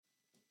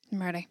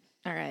I'm ready.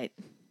 All right.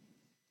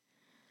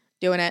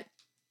 Doing it.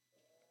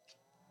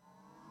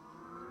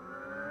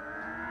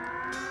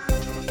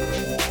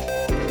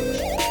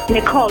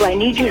 Nicole, I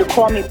need you to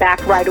call me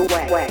back right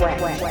away.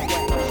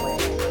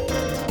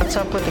 What's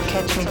up with the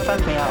catch me,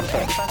 fuck me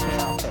outfit?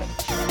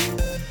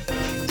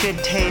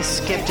 Good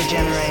taste skipped a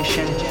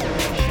generation.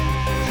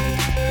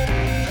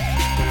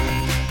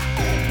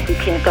 You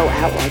can't go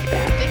out like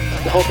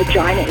that. The whole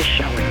vagina is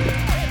showing.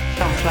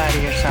 Don't flatter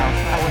yourself.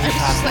 I wasn't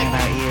talking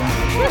about you.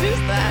 What is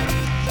that?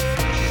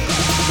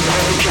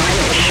 The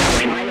vagina is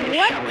showing.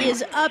 What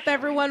is up,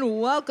 everyone?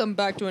 Welcome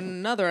back to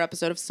another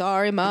episode of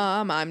Sorry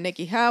Mom. I'm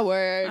Nikki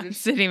Howard.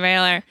 Sydney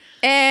Mailer.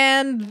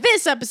 And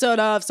this episode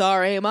of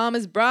Sorry Mom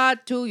is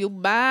brought to you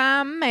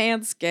by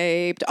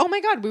Manscaped. Oh my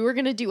God, we were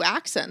going to do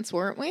accents,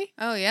 weren't we?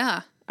 Oh,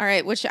 yeah. All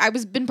right, which I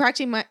was been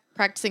practicing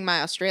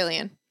my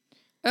Australian.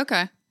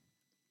 Okay.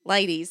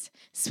 Ladies,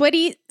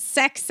 sweaty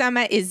sex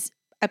summer is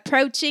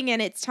approaching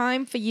and it's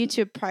time for you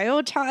to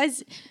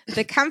prioritize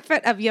the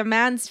comfort of your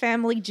man's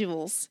family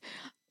jewels.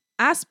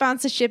 Our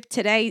sponsor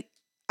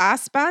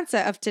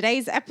of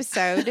today's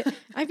episode,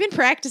 I've been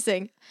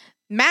practicing.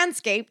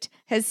 Manscaped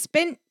has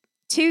spent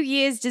 2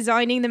 years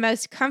designing the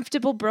most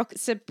comfortable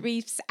boxer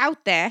briefs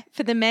out there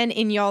for the men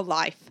in your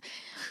life.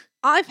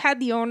 I've had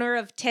the honor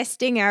of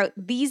testing out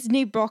these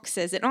new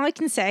boxers, and I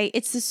can say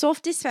it's the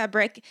softest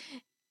fabric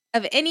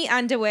of any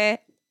underwear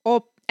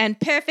and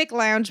perfect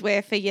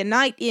loungewear for your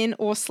night in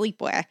or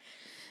sleepwear.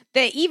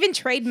 They even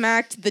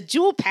trademarked the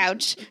jewel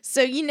pouch,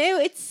 so you know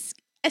it's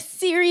a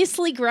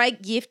seriously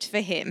great gift for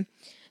him.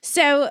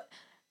 So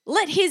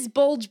let his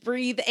bulge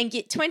breathe and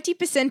get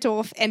 20%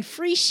 off and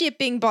free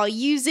shipping by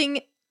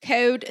using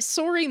code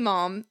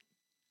SORRYMOM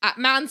at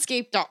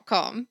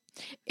manscaped.com.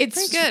 It's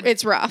pretty good.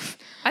 It's rough.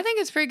 I think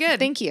it's pretty good.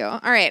 Thank you. All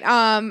right.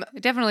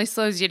 It definitely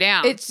slows you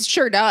down. It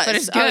sure does. But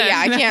it's Oh good. yeah,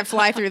 I can't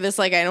fly through this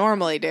like I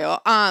normally do.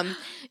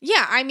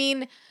 Yeah, I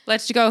mean,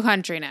 Let's go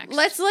country next.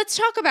 let's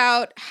talk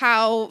about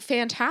how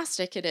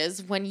fantastic it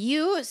is when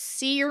you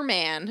see your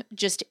man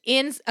just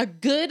in a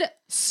good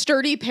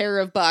sturdy pair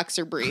of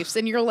boxer briefs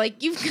and you're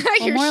like, you've got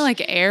Well, your more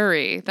like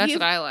airy. That's you-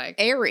 what I like.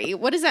 airy.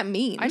 What does that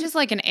mean? I just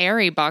like an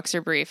airy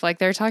boxer brief. Like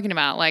they're talking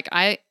about. Like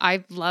I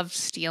love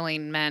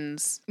stealing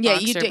men's you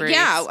boxer do. briefs.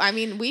 Yeah, I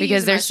mean, we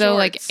because use they're my so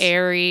like shorts.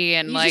 airy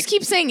and You like just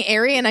keep saying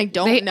airy, and I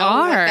don't They know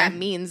what are. that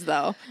means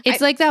though.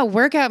 it's like that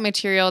workout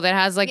material that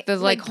has like the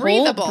Like like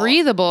breathable.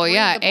 breathable.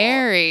 Yeah, Breathable.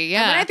 airy. And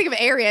Yeah. when I think of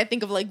airy, I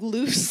think of like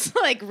loose,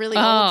 like really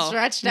old,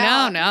 stretched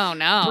out.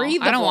 No.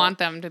 Breathable. I don't want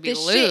them to be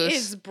This loose. shit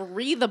is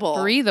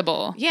breathable.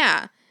 Breathable.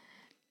 Yeah.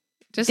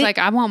 Just They- like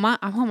I want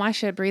my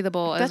shit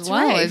breathable That's as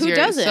well right. as Who yours.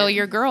 doesn't? So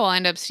your girl will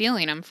end up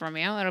stealing them from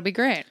you. It'll be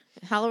great.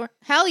 Hell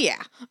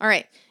yeah. All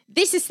right.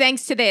 This is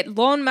thanks to the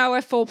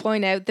Lawnmower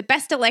 4.0, the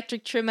best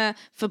electric trimmer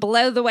for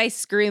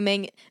below-the-waist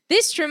grooming.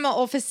 This trimmer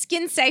offers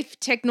skin-safe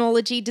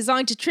technology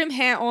designed to trim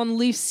hair on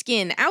loose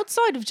skin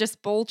outside of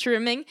just ball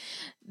trimming.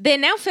 They're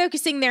now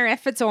focusing their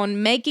efforts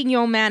on making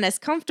your man as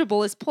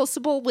comfortable as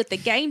possible with the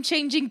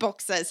game-changing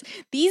boxers.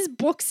 These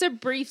boxer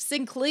briefs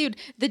include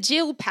the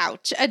Jill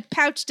pouch, a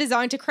pouch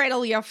designed to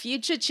cradle your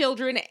future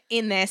children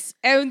in their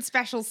own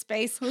special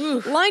space,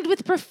 lined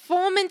with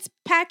performance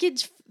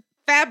package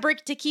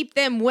fabric to keep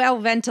them well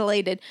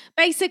ventilated.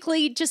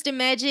 Basically, just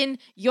imagine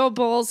your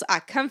balls are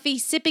comfy,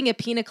 sipping a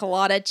pina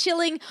colada,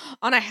 chilling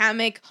on a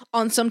hammock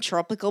on some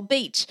tropical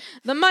beach.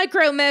 The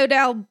micro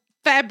modal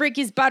fabric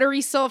is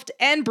buttery soft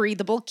and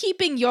breathable,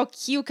 keeping your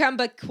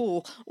cucumber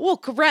cool.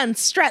 Walk, run,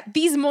 strut.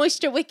 These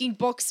moisture-wicking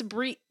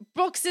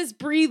boxes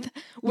breathe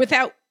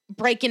without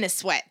breaking a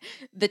sweat.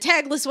 The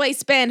tagless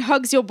waistband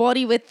hugs your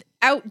body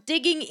without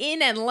digging in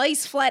and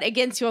lays flat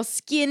against your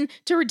skin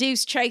to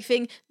reduce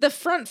chafing. The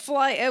front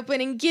fly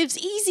opening gives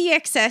easy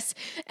access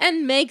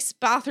and makes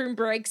bathroom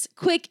breaks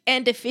quick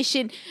and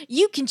efficient.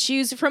 You can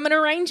choose from an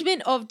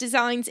arrangement of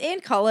designs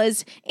and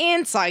colors,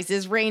 and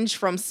sizes range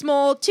from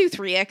small to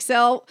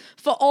 3XL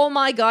for all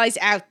my guys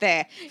out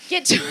there.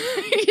 Get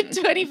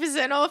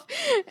 20% off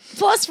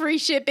plus free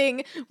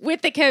shipping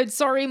with the code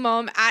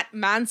SORRYMOM at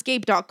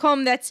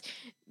manscaped.com. That's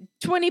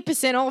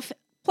 20% off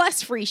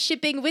plus free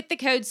shipping with the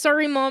code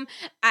SORRYMOM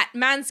at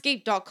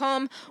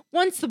manscaped.com.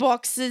 Once the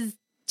boxes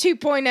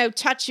 2.0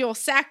 touch your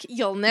sack,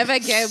 you'll never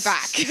go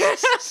back.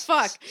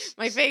 Fuck,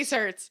 my face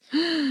hurts.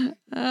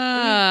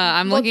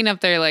 I'm looking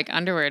up their like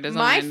underwear design.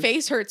 My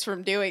face hurts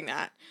from doing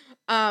that.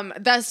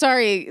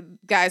 Sorry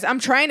guys, I'm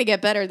trying to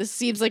get better. This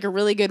seems like a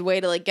really good way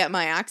to like get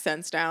my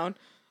accents down.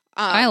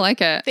 I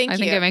like it. Thank I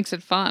think you. it makes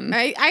it fun.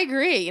 I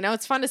agree. You know,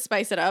 it's fun to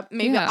spice it up.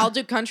 Maybe Yeah. I'll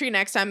do country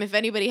next time if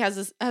anybody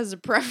has a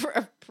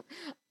preference.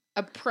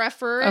 A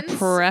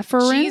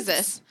preference?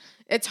 Jesus.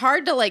 It's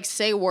hard to like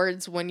say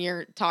words when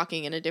you're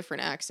talking in a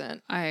different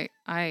accent. I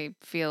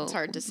feel It's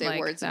hard to say like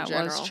words in that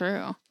general. was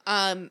true.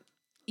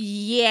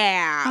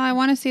 Yeah. Oh, I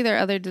want to see their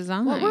other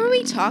designs. What were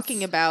we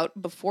talking about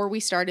before we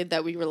started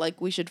that we were like,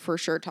 we should for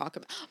sure talk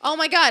about? Oh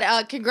my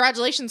God.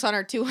 Congratulations on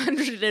our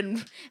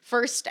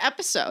 201st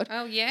episode.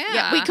 Oh, yeah.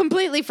 Yeah, we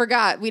completely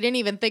forgot. We didn't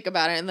even think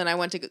about it. And then I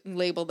went to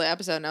label the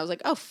episode and I was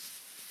like, oh,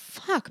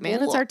 Fuck,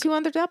 man. It's our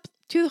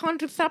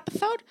 200th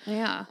episode.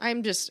 Yeah.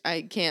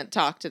 I can't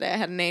talk today. I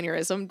had an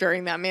aneurysm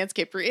during that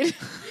Manscaped read.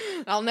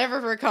 I'll never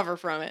recover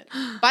from it.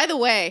 By the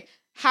way,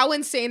 how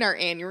insane are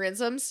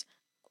aneurysms?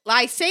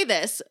 I say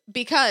this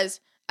because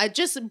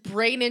just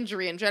brain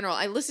injury in general.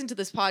 I listened to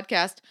this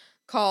podcast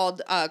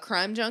called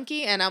Crime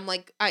Junkie, and I'm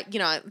like,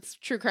 it's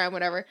true crime,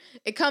 whatever.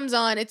 It comes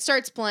on, it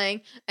starts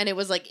playing, and it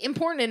was like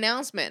important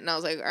announcement, and I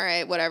was like, all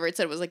right, whatever. It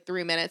said it was like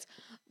 3 minutes.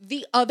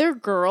 The other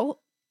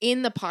girl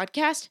in the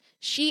podcast,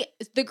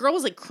 the girl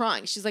was like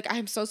crying. She's like,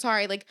 I'm so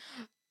sorry, like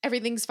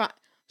everything's fine.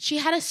 She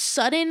had a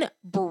sudden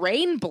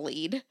brain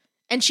bleed,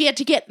 and she had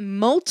to get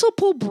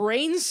multiple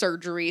brain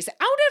surgeries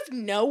out of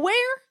nowhere.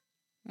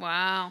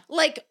 Wow.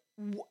 Like,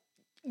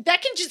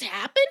 that can just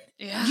happen?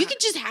 Yeah. You could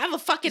just have a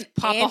fucking...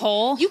 Pop a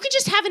hole? You could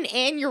just have an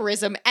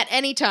aneurysm at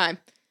any time.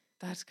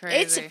 That's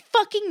crazy. It's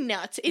fucking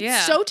nuts.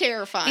 It's so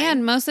terrifying.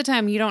 And most of the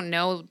time, you don't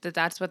know that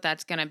that's what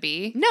that's going to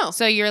be. No.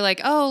 So you're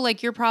like, oh,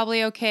 like, you're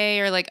probably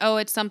okay. Or like, oh,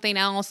 it's something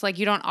else. Like,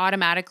 you don't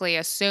automatically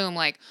assume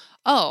like,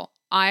 oh,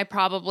 I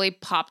probably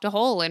popped a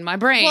hole in my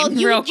brain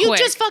real quick. You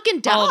just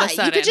fucking die. All of a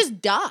sudden. You could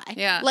just die.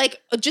 Yeah. Like,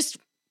 just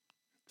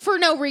for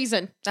no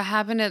reason. That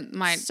happened at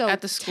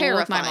the school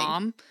with my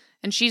mom.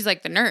 And she's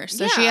like the nurse.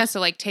 So she has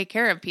to like take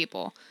care of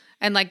people.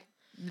 And like,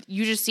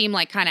 you just seem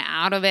like kind of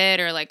out of it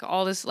or like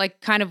all this like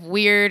kind of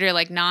weird or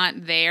like not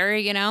there,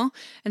 you know?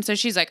 And so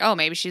she's like, oh,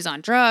 maybe she's on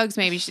drugs.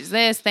 Maybe she's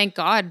this. Thank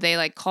God they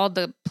like called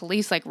the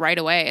police like right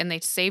away and they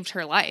saved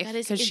her life. That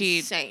is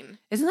insane.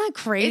 Isn't that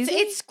crazy?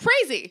 It's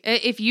crazy.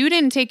 If you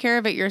didn't take care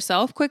of it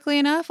yourself quickly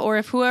enough or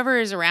if whoever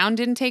is around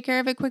didn't take care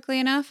of it quickly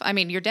enough, I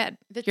mean, you're dead.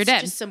 You're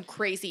dead. Just some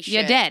crazy shit.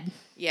 You're dead.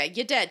 Yeah,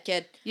 you're dead,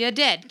 kid. You're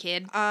dead,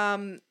 kid.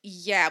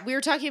 Yeah, we were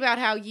talking about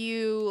how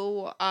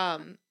you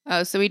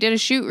Oh, so we did a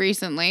shoot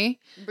recently.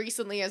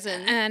 Recently as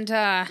in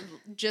and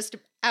just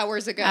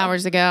hours ago.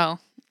 Hours ago.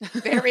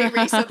 Very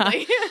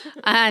recently.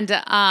 And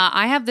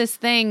I have this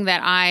thing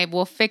that I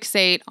will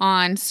fixate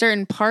on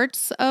certain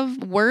parts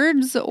of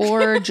words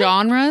or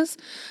genres.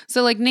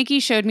 So like Nikki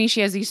showed me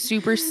she has these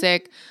super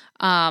sick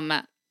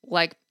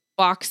like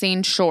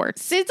boxing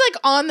shorts. Sid's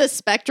like on the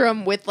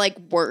spectrum with like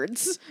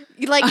words.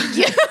 Like,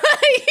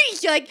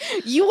 like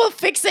you will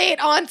fixate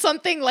on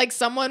something like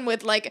someone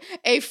with like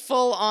a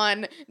full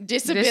on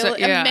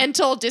disability, a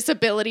mental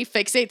disability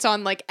fixates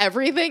on like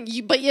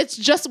everything. But it's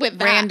just with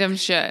that. Random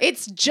shit.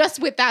 It's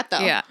just with that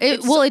though. Yeah.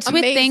 It's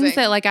with things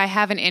that like I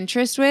have an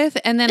interest with.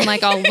 And then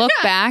like I'll look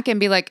back and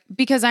be like,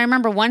 because I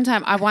remember one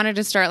time I wanted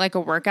to start like a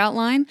workout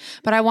line,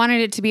 but I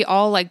wanted it to be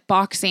all like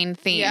boxing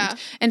themed. Yeah.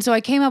 And so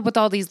I came up with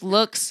all these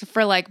looks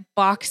for like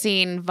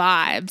boxing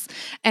vibes.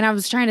 And I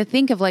was trying to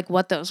think of like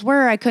what those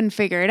were. I couldn't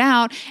figure it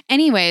out.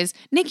 Anyways,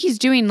 Nikki's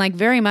doing like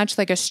very much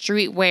like a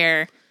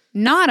streetwear,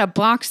 not a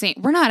boxing.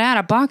 We're not at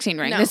a boxing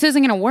ring. No. This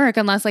isn't going to work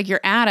unless like you're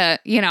at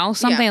a,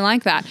 something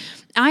like that.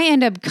 I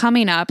end up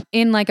coming up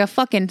in like a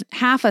fucking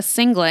half a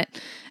singlet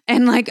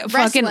and like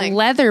fucking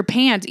leather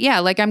pants. Yeah.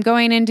 Like I'm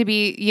going in to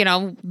be,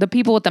 the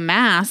people with the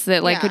masks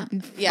that like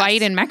could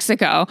fight in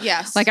Mexico.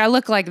 Yes. Like I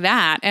look like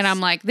that. And I'm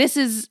like,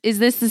 is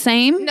this the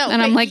same? No.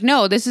 And I'm like,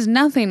 no, this is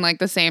nothing like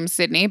the same,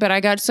 Sydney. But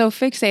I got so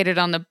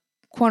fixated on the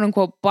quote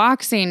unquote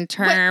boxing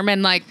term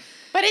and like,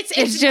 but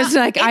it's just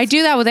like, I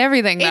do that with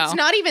everything though. It's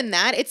not even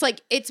that. It's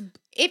like,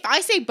 if I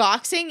say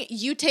boxing,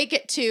 you take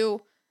it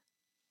to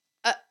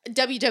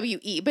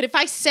WWE. But if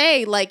I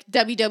say like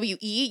WWE,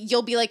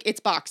 you'll be like,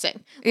 it's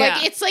boxing.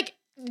 Like, it's like,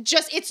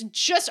 it's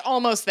just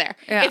almost there.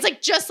 Yeah. It's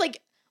like, just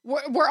like,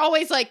 we're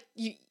always like,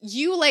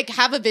 you like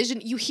have a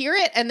vision, you hear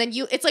it, and then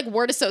it's like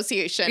word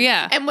association.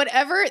 Yeah. And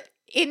whatever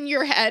in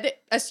your head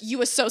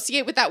you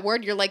associate with that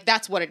word, you're like,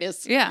 that's what it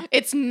is. Yeah.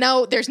 There's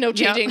no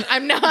changing. Yep.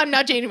 I'm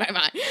not changing my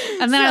mind.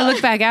 And then I look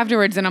back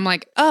afterwards and I'm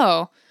like,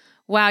 oh,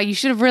 wow, you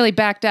should have really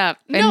backed up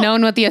and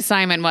known what the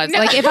assignment was. No.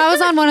 Like if I was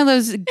on one of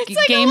those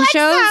game Alexa.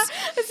 shows.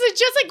 It's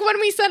just like when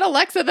we sent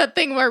Alexa that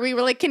thing where we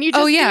were like, can you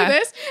just do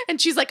this? And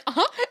she's like,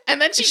 uh-huh.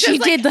 And then she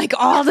did like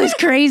all this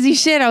crazy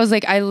shit. I was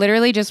like, I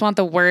literally just want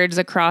the words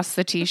across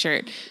the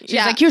t-shirt. She's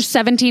like, here's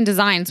 17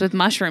 designs with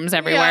mushrooms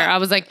everywhere. I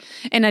was like,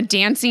 and a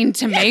dancing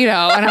tomato.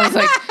 And I was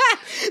like,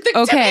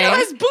 the tomato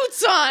has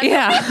boots on.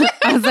 Yeah.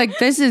 I was like,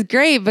 this is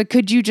great, but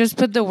could you just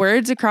put the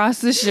words across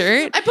the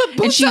shirt? I put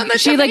boots on the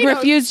She like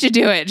refused to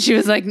do it. She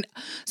was like,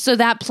 so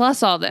that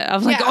plus all that. I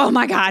was like, oh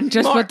my God,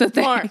 just put the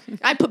thing. More.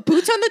 I put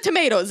boots on the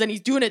tomatoes and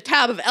he's doing a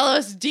tab of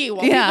LSD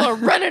while people are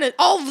running it.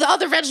 All the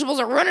other vegetables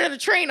are running a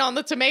train on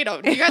the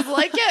tomato. Do you guys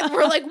like it?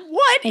 We're like,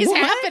 what is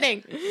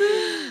happening?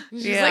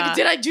 She's like,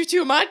 did I do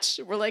too much?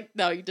 We're like,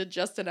 no, you did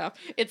just enough.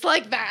 It's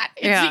like that.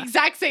 It's the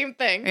exact same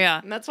thing.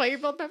 Yeah. And that's why you're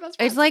both my best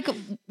friends. It's like,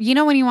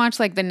 when you watch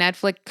like the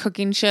Netflix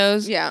cooking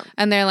shows. Yeah.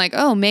 And they're like,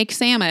 oh, make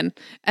salmon.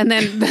 And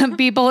then the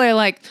people are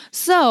like,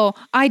 so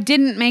I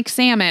didn't make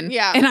salmon.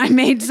 Yeah. And I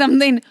made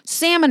something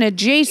salmon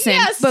adjacent,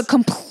 but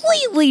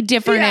completely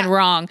different and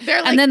wrong.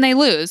 Like, and then they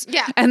lose.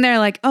 Yeah. And they're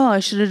like, oh,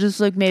 I should have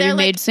just like maybe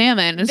made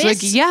salmon. It's like,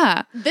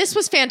 yeah. This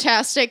was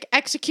fantastic.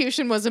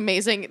 Execution was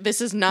amazing. This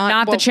is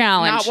not the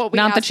challenge. Not what we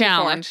not the asked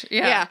challenge.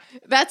 Yeah.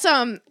 That's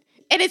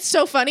And it's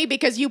so funny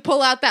because you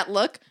pull out that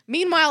look.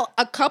 Meanwhile,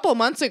 a couple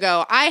months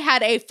ago, I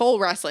had a full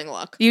wrestling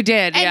look. You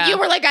did, And yeah. you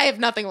were like, I have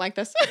nothing like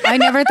this. I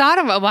never thought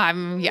of it. Well,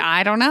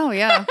 I don't know.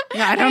 Yeah.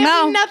 I don't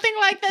know. Nothing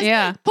like this.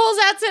 Yeah. Pulls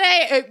out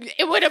today.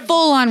 It would have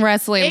Full on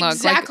wrestling look.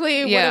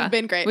 exactly would have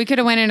been great. We could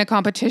have went in a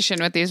competition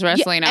with these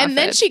wrestling outfits. And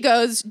then she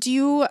goes,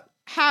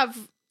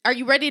 are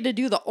you ready to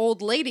do the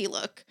old lady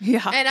look?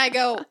 Yeah. And I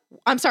go,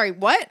 I'm sorry,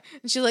 what?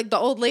 And she's like, the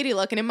old lady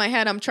look. And in my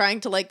head, I'm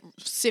trying to like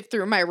sift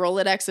through my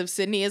Rolodex of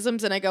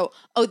Sydneyisms. And I go,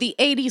 oh, the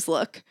 80s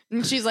look.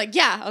 And she's like,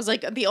 yeah. I was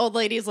like, the old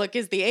lady's look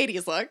is the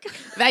 80s look.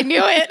 And I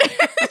knew it.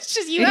 It's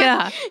just, you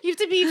have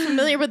to be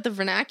familiar with the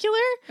vernacular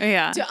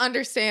to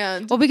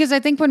understand. Well, because I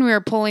think when we were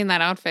pulling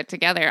that outfit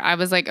together, I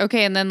was like,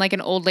 okay, and then like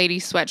an old lady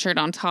sweatshirt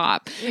on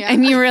top. Yeah.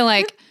 And you were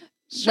like,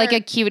 like a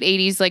cute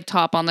 80s like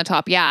top on the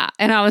top. Yeah.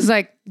 And I was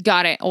like,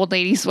 got it. Old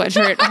lady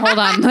sweatshirt. Hold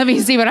on. Let me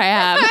see what I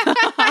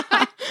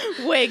have.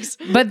 Wigs.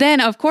 But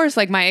then of course,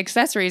 like my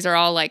accessories are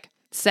all like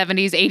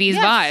 70s, 80s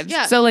vibes.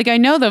 Yeah. So like I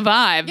know the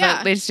vibe,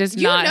 but it's just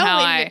not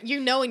how you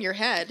know in your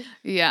head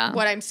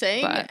what I'm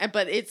saying.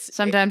 But it's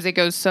sometimes it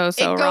goes so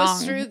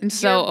wrong and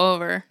so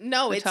over.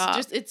 No,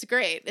 it's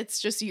great.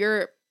 It's just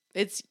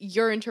it's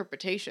your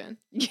interpretation.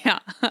 Yeah.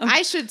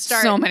 I should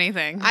start so many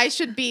things. I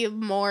should be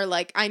more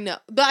like, I know.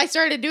 But I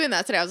started doing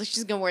that today. I was like,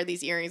 she's going to wear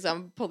these earrings. I'm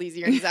going to pull these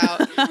earrings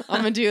out.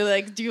 I'm going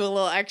to do a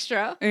little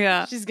extra.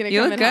 Yeah. She's going to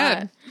come in good.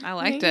 hot. I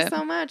liked Thank it. you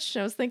so much.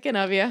 I was thinking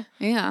of you.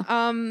 Yeah.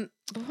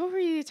 What were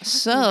you talking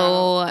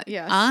so about?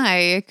 Yes.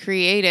 I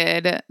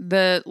created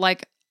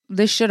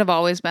this should have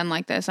always been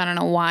like this. I don't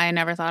know why I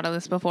never thought of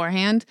this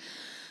beforehand.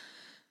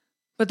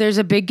 But there's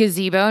a big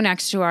gazebo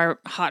next to our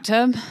hot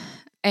tub.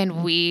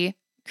 And we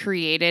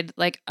created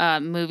like a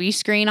movie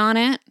screen on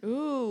it.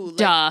 Ooh,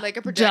 like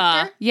a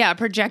projector? Yeah,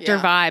 projector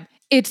vibe.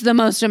 It's the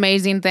most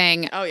amazing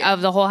thing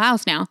of the whole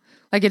house now.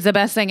 Like it's the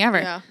best thing ever.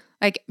 Yeah.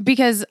 Like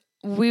because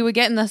we would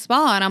get in the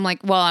spa and I'm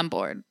like, well, I'm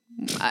bored.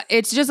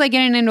 It's just like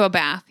getting into a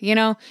bath, you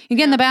know? You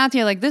get in the bath,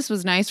 you're like, this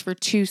was nice for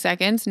 2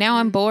 seconds. Now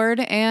I'm bored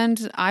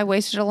and I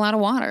wasted a lot of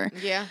water.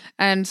 Yeah.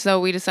 And so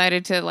we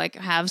decided to like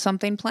have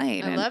something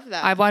played. I love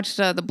that. I watched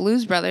the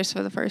Blues Brothers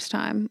for the first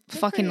time.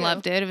 Fucking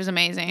loved it. It was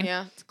amazing.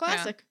 Yeah, it's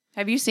classic. Yeah.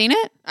 Have you seen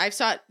it? I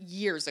saw it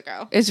years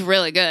ago. It's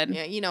really good.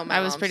 Yeah, you know,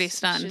 I was pretty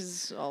stunned.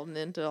 She's all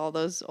into all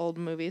those old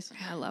movies.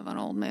 I love an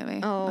old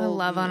movie. I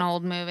love an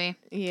old movie.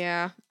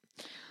 Yeah.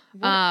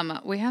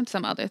 We had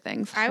some other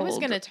things. I was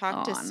going to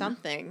talk to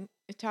something.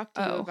 I talked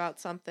to you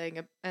about something,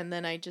 and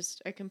then I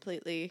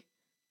completely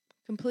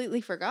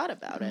forgot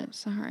about it.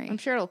 Sorry. I'm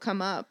sure it'll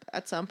come up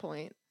at some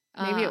point.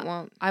 Maybe it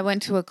won't. I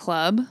went to a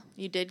club.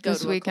 You did go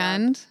this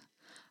weekend.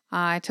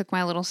 I took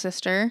my little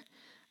sister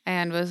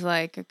and was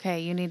like, okay,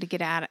 you need to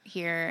get out of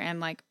here.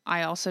 And like,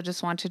 I also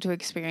just wanted to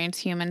experience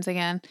humans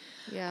again.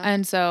 Yeah.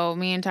 And so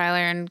me and Tyler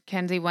and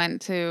Kenzie went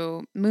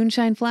to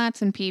Moonshine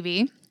Flats in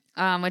PB.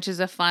 Which is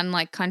a fun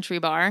like country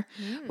bar,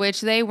 which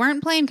they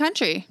weren't playing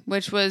country,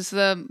 which was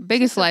the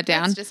biggest letdown.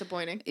 That's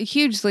disappointing.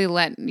 Hugely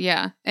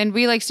and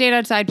we like stayed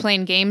outside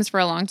playing games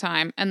for a long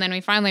time, and then we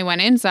finally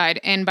went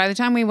inside. And by the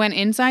time we went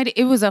inside,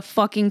 it was a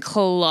fucking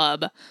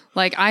club.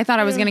 Like I thought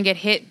I was gonna get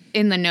hit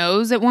in the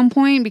nose at one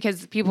point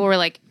because people were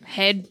like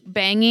head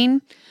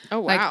banging. Oh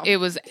wow! Like it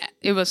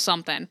was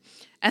something.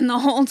 And the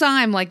whole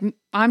time, like,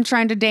 I'm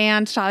trying to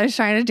dance, Tyler's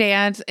trying to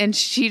dance, and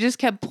she just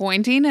kept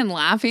pointing and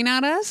laughing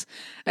at us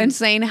and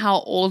saying how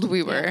old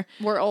we were.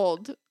 Yeah, we're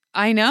old.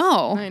 I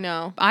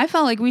know. I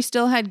felt like we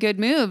still had good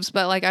moves,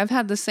 but, like, I've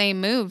had the same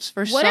moves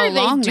for so long now.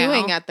 What are they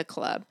doing at the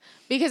club?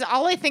 Because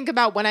all I think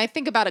about, when I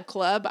think about a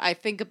club, I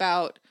think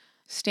about...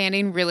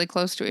 standing really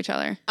close to each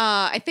other.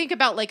 I think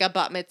about, like, a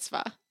bat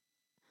mitzvah.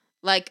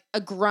 Like a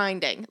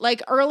grinding,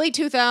 like early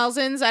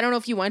 2000s. I don't know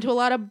if you went to a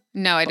lot of.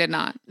 No, I did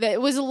not. It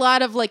was a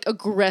lot of like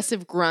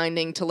aggressive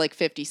grinding to like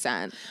 50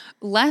 Cent.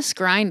 Less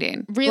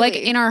grinding. Really? Like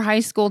in our high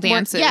school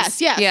dances.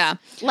 Yes. Yeah.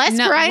 Less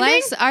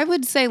grinding? I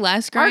would say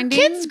less grinding.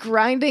 Are kids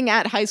grinding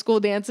at high school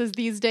dances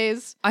these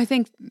days?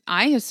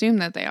 I assume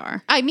that they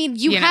are. I mean,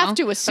 you have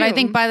to assume. But I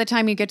think by the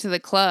time you get to the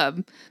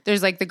club,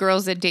 there's like the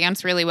girls that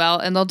dance really well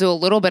and they'll do a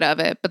little bit of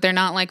it, but they're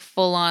not like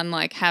full on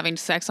like having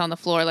sex on the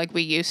floor like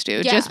we used to.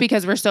 Yeah. Just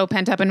because we're so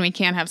pent up and we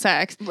can't have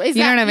sex. You know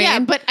what I mean? Yeah,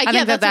 but I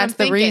think that's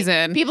the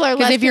reason. People are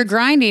because if you're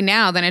grinding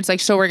now, then it's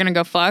like, so we're gonna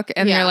go fuck,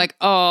 and you're like,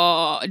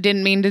 oh,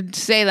 didn't mean to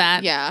say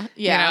that. Yeah.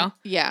 You know?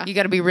 Yeah. You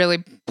got to be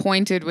really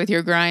pointed with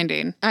your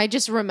grinding. I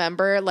just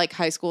remember like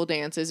high school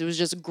dances. It was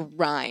just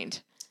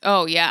grind.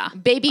 Oh yeah,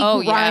 baby,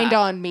 grind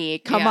on me.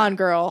 Come on,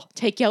 girl,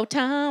 take your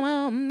time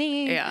on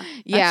me. Yeah.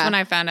 That's when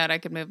I found out I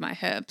could move my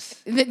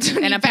hips, and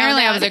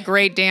apparently I was a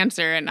great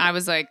dancer. And I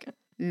was like,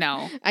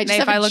 no. I just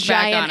have a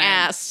giant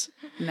ass.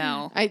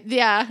 No.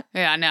 No.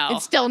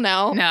 It's still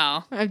no.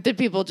 No. Did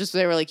people just,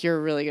 they were like, you're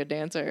a really good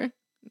dancer?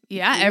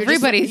 Yeah,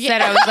 everybody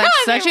said I was like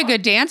such a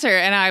good dancer,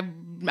 and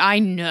I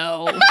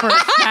know for a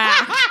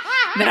fact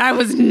that I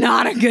was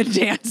not a good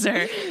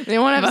dancer. They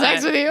want to have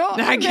sex with you?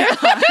 I can't.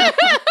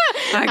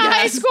 I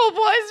high guess. school boys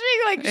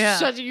being like, Yeah.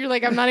 shut, you're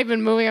like, I'm not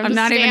even moving. I'm I'm just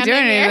not even standing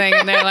doing here." anything.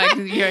 And they're like,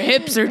 your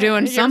hips are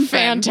doing You're something.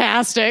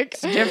 fantastic.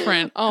 It's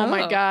different. Oh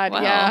my God.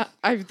 wow.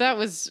 Yeah. That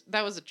was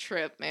a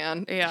trip,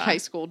 man. Yeah. High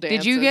school dances.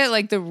 Did you get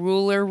like the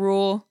ruler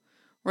rule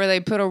where they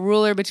put a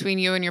ruler between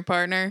you and your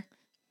partner?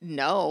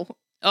 No.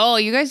 Oh,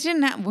 you guys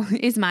didn't have,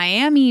 it's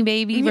Miami,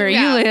 baby, where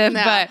No, you live,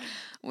 no. but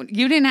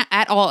you didn't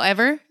at all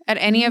ever at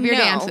any of your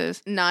No,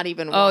 dances? Not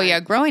even one. Oh yeah,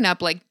 growing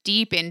up like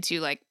deep into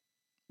like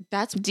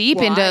That's deep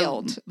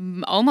wild.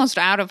 into almost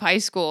out of high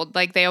school,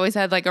 like they always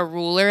had like a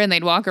ruler and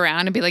they'd walk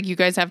around and be like, you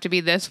guys have to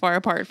be this far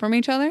apart from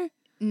each other?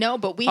 No,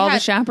 but we All had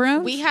the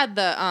chaperones? we had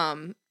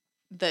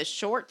the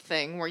short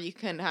thing where you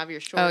can have your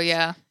shorts. Oh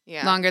yeah.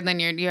 Yeah. Longer than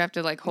you have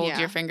to like hold Yeah.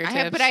 your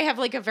fingertips. I have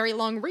like a very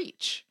long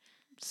reach.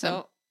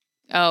 So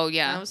Oh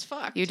yeah. I was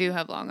fucked. You do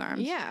have long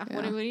arms. Yeah.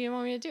 What do you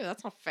want me to do?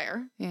 That's not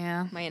fair.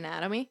 Yeah. My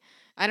anatomy.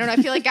 I don't know. I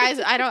feel like guys,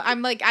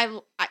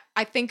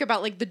 I think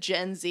about like the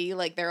Gen Z,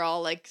 like they're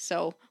all like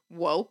so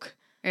woke.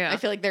 Yeah. I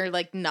feel like they're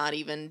like not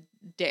even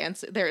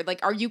dancing. They're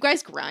like, are you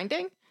guys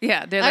grinding?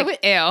 Yeah. They're I like, would-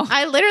 ew.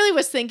 I literally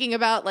was thinking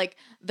about like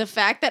the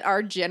fact that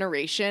our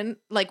generation,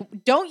 like,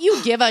 don't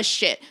you give us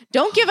shit.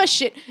 Don't give us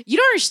shit. You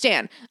don't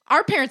understand.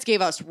 Our parents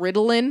gave us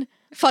Ritalin,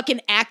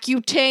 fucking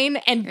Accutane,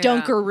 and Yeah.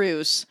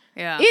 Dunkaroos.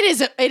 Yeah.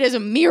 It is a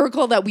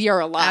miracle that we are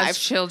alive. As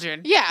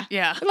children. Yeah.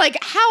 Yeah. Like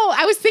how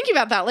I was thinking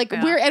about that. Like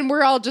Yeah.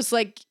 we're all just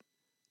like,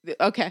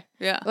 okay.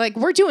 Yeah. Like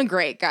we're doing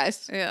great,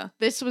 guys. Yeah.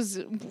 This was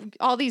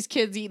all these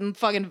kids eating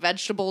fucking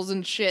vegetables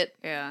and shit.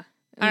 Yeah.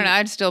 I don't know.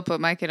 I'd still put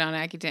my kid on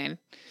Accutane.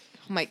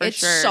 I'm like, For it's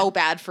sure. so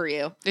bad for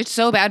you. It's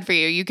so bad for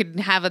you. You could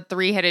have a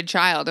 3-headed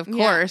child, of Yeah.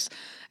 course,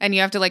 and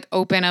you have to like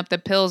open up the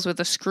pills with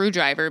a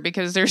screwdriver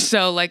because they're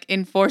so like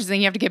enforced.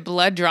 Then you have to get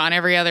blood drawn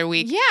every other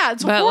week. Yeah,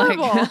 it's But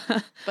horrible. like,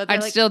 But they're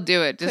I'd like, still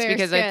do it just clear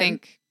because I skin.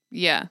 think,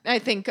 yeah, I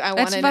think I want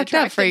that's an fucked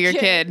up for attractive your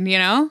kid. You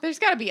know. There's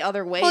got to be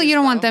other ways. Well, you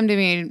don't want though. them to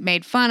be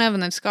made fun of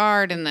and then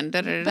scarred and then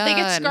da da da. But they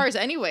get scars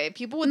anyway.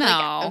 People with No.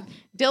 like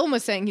Dylan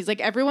was saying, he's like,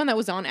 everyone that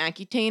was on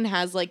Accutane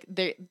has like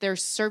their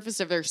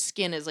surface of their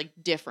skin is like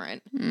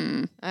different.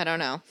 I don't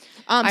know.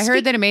 I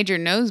heard that it made your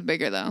nose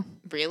bigger though,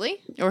 really.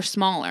 or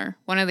smaller,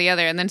 one or the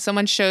other. And then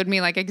someone showed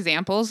me like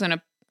examples, and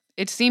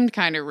it seemed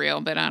kind of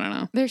real, but I don't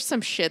know. There's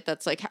some shit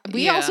that's like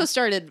we Yeah. also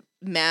started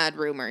mad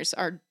rumors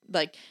are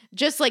like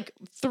just like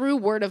through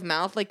word of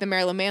mouth, like the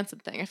Marilyn Manson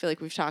thing. I feel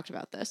like we've talked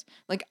about this.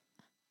 Like,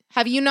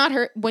 have you not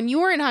heard when you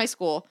were in high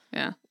school?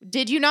 Yeah.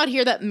 Did you not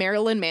hear that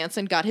Marilyn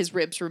Manson got his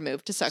ribs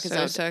removed to suck his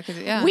own?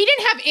 Yeah. We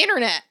didn't have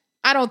internet.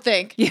 I don't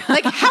think. Yeah.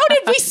 Like, how did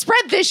we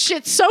spread this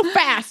shit so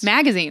fast?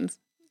 Magazines.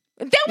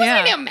 That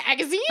wasn't Yeah. a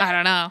magazine. I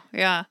don't know.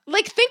 Yeah.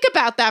 Like, think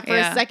about that for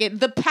Yeah. a second.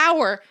 The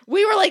power.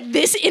 We were like,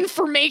 this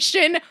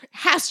information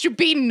has to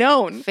be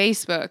known.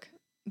 Facebook.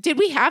 Did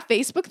we have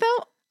Facebook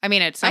though? I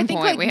mean, at some I think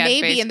point like we had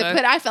maybe Facebook.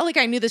 but I felt like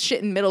I knew this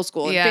shit in middle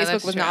school and Yeah, Facebook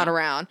that's was true. not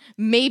around.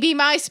 Maybe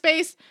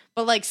MySpace,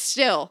 but like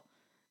still.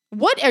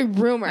 What a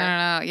rumor.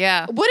 I don't know.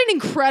 Yeah. What an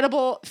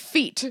incredible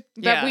feat that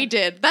Yeah. we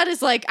did. That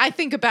is like, I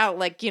think about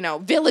like, you know,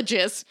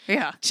 villages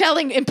Yeah.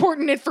 telling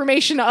important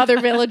information to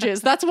other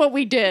villages. That's what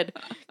we did.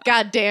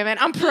 God damn it.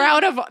 I'm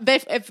proud of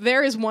if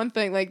there is one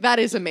thing, like that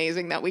is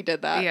amazing that we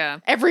did that. Yeah.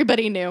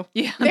 Everybody knew.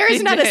 Yeah, There is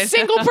they not a did.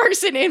 single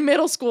person in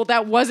middle school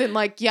that wasn't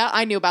like, yeah,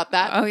 I knew about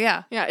that. Oh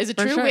yeah. Yeah. Is it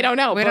For true? sure. We don't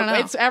know. We but don't know.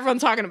 It's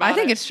everyone's talking about I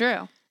think it. it's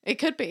true. It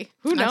could be.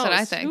 Who knows? That's what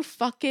I think. Who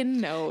fucking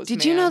knows?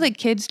 Did you know man? that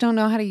kids don't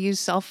know how to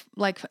use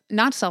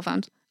not cell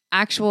phones,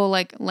 actual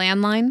like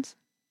landlines?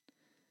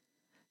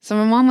 So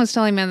my mom was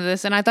telling me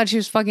this, and I thought she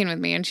was fucking with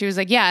me. And she was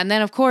like, yeah. And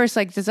then of course,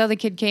 like this other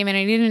kid came in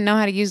and he didn't know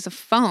how to use the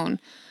phone.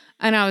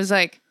 And I was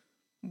like,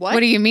 what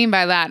do you mean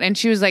by that? And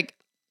she was like,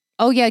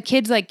 oh yeah,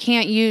 kids like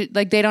can't use,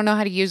 like they don't know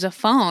how to use a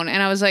phone.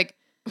 And I was like,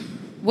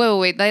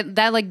 wait,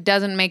 that like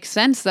doesn't make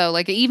sense though.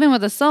 Like even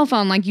with a cell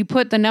phone, like you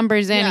put the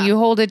numbers in, Yeah. you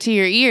hold it to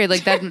your ear,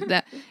 like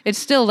that it's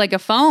still like a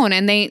phone.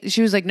 And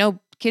she was like, no,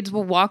 kids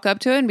will walk up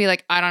to it and be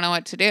like, I don't know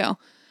what to do.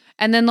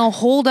 And then they'll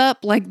hold up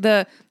like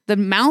the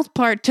mouth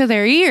part to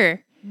their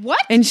ear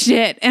What? and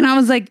shit. And I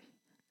was like,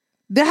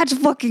 that's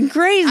fucking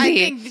crazy.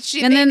 I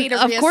think and they then need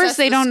to of course reassess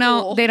they the don't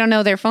school.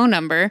 know their phone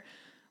number.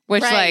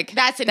 Which Right. like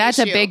That's an a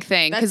issue. big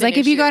thing That's because an like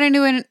if you got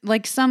issue. into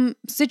like some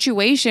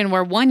situation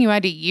where one you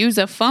had to use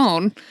a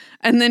phone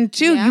and then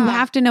two you Yeah.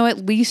 have to know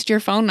at least your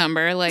phone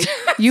number, like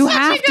you Such a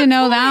have to good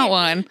know that point.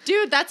 one.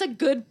 Dude, that's a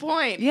good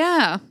point.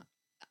 Yeah.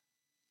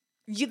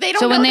 They don't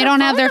So know when they their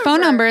don't have their phone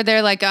number, number,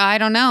 they're like, I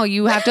don't know.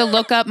 You have to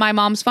look up my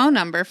mom's phone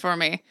number for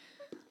me.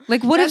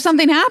 Like, what if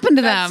something happened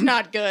to that's them?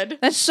 not good.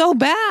 That's so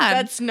bad.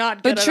 That's not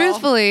good But at all.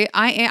 truthfully,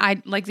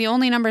 I like the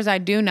only numbers I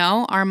do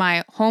know are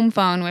my home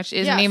phone, which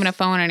isn't Yes. even a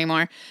phone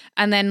anymore,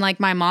 and then like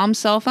my mom's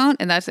cell phone,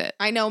 and that's it.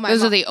 I know my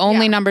Those are mom- the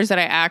only yeah. numbers that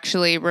I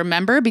actually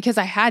remember because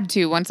I had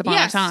to once upon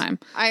Yes. a time.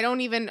 I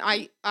don't even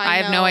I I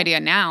have no know- idea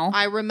now.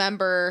 I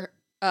remember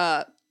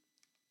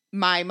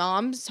my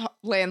mom's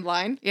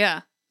landline.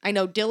 Yeah. I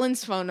know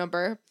Dylan's phone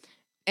number,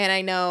 and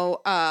I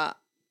know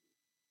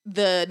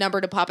the number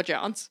to Papa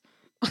John's.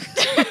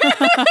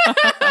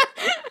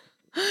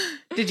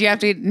 Did you have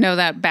to know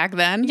that back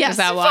then? Yes. Is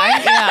that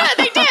why? Yeah.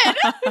 They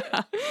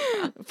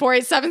did.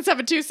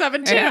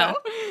 487-7272. Yeah.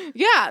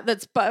 Yeah,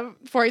 that's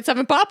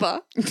 487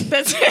 Papa.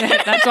 That's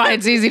it. That's why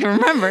it's easy to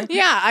remember.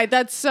 Yeah,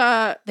 that's They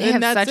and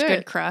have that's such it.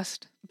 good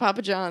crust.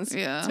 Papa John's.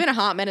 Yeah. It's been a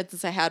hot minute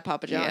since I had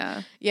Papa John.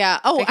 Yeah. Yeah.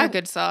 Oh, They I got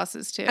good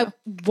sauces too. I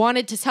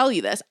wanted to tell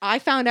you this. I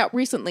found out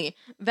recently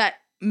that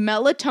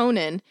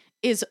melatonin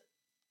is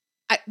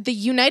the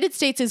United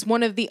States is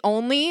one of the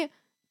only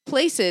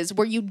places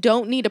where you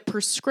don't need a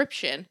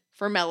prescription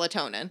for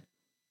melatonin.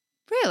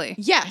 Really?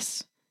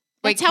 Yes.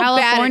 Like That's how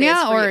bad it California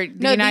is for or you. the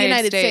No, United the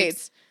United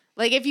States? States.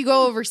 Like if you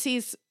go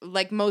overseas,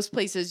 like most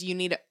places, you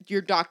need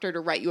your doctor to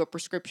write you a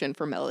prescription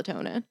for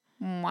melatonin.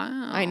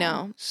 Wow. I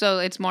know. So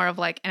it's more of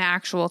like an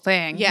actual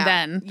thing Yeah.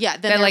 then. Yeah.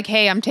 Then They're like,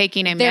 hey, I'm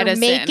taking a they're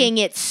medicine. making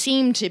it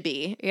seem to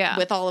be. Yeah.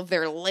 With all of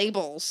their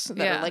labels that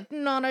Yeah. are like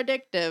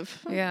non-addictive.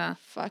 Yeah.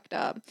 Fucked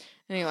up.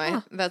 Anyway,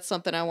 Huh. that's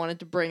something I wanted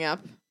to bring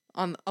up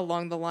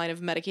along the line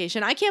of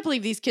medication. I can't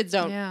believe these kids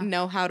don't Yeah.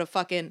 know how to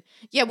fucking.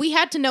 Yeah, we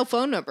had to know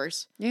phone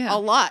numbers. Yeah. A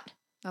lot.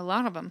 A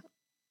lot of them.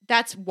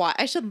 That's why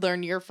I should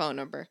learn your phone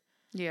number.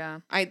 Yeah.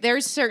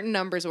 There's certain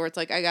numbers where it's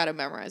like I gotta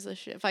memorize this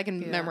shit. If I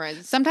can Yeah. memorize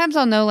it. Sometimes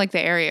I'll know like the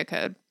area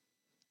code.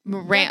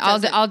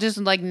 doesn't- I'll just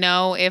like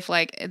know if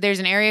like there's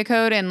an area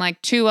code and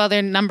like two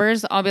other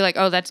numbers. I'll be like,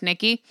 oh, that's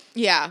Nikki,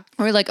 Yeah.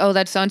 or like, oh,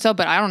 that's so and so.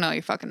 But I don't know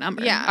your fucking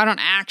number. Yeah. I don't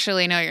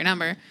actually know your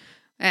number,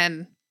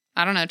 and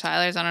I don't know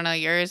Tyler's. I don't know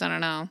yours. I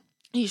don't know.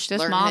 You should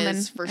Just learn mom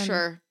his and- for and-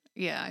 sure.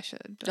 Yeah, I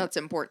should. but- That's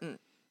important.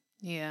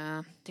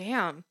 yeah,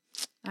 Damn.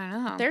 I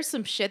know. There's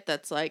some shit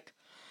that's like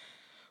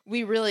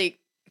we really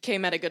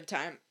came at a good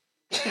time.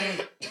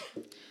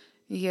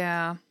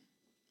 Yeah.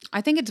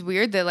 I think it's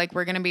weird that like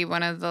we're going to be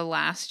one of the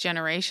last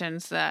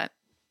generations that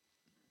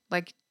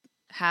like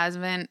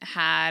hasn't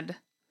had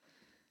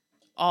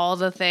all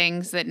the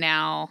things that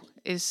now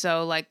is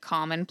so like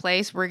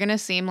commonplace. We're going to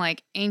seem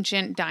like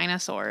ancient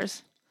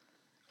dinosaurs.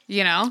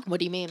 You know? What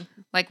do you mean?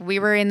 Like we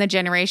were in the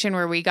generation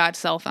where we got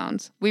cell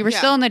phones. We were Yeah.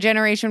 still in the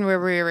generation where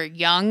we were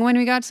young when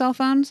we got cell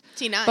phones,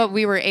 T9. but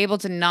we were able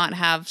to not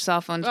have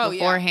cell phones Oh, yeah.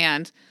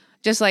 beforehand.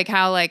 Just like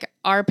how like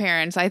our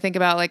parents, I think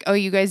about like, oh,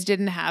 you guys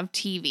didn't have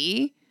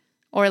TV,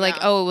 or like,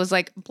 Yeah. oh, it was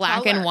like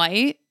black and Color.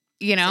 white,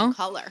 you know, Some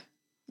color.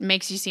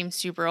 makes you seem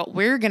super old.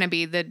 We're going to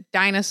be the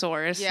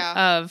dinosaurs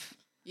Yeah. of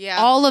Yeah.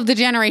 all of the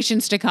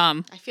generations to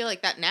come. I feel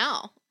like that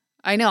now.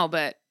 I know,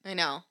 but I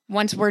know.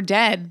 once we're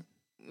dead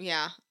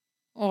Yeah.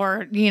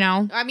 or, you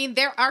know, I mean,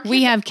 our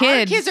We have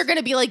kids. Our kids are going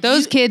to be like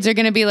those you, kids are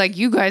going to be like,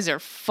 you guys are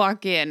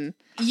fucking.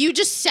 You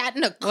just sat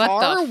in a What the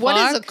car. What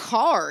is a fuck?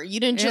 car? You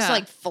didn't just Yeah.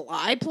 like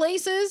fly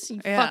places.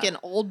 You Yeah. fucking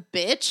old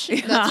bitch.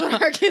 Yeah. That's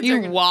what our kids are. You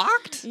Gonna,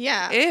 walked?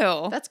 yeah.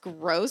 Ew. That's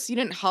gross. You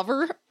didn't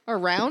hover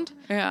around.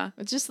 Yeah.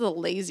 It's just the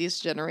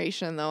laziest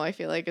generation, though. I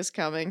feel like is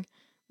coming.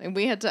 Like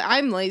we had to.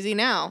 I'm lazy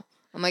now.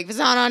 I'm like, if it's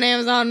not on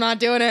Amazon, I'm not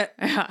doing it.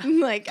 Yeah.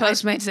 Like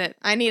Postmates it.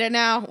 I need it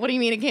now. What do you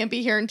mean it can't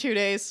be here in 2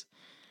 days?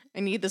 I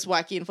need this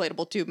wacky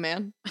inflatable tube,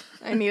 man.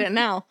 I need it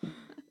now.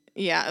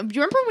 Yeah. Do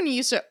you remember when you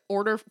used to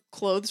order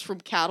clothes from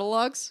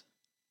catalogs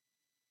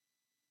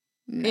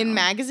in No.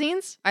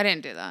 magazines? I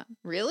didn't do that.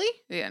 Really?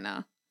 Yeah,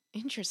 no.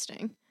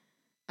 Interesting.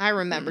 I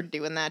remember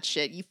doing that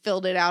shit. You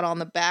filled it out on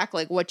the back,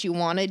 like what you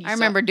wanted. You I saw-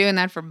 remember doing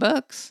that for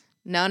books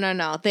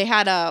No. They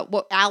had a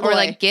Alloy. or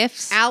like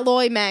gifts.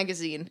 Alloy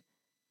magazine.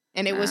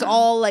 And it was Oh.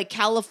 all like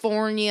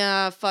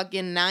California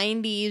fucking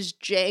 90s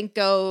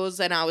Jankos.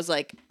 And I was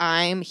like,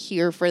 I'm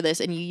here for this.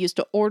 And you used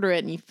to order it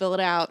and you fill it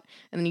out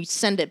and then you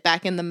send it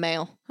back in the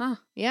mail. Huh.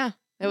 Yeah.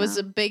 It was Wow.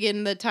 a big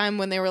in the time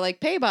when they were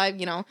like, pay by,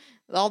 you know,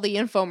 all the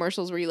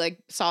infomercials where you like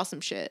saw some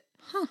shit.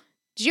 Huh.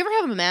 Did you ever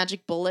have a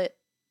magic bullet?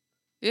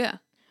 Yeah.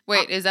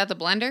 Wait, is that the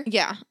blender?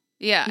 Yeah.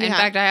 Yeah. In Yeah.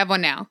 fact, I have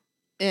one now.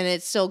 And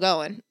it's still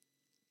going.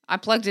 I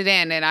plugged it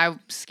in and I'm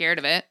scared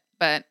of it,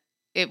 but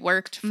it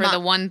worked for Ma- the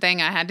one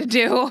thing I had to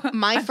do.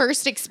 My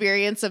first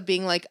experience of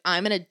being like,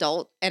 I'm an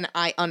adult and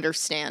I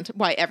understand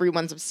why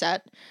everyone's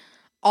upset.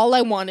 All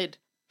I wanted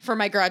for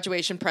my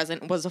graduation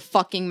present was a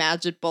fucking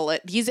magic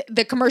bullet.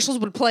 The commercials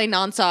would play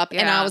nonstop,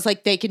 and I Yeah. was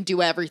like, they can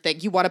do everything.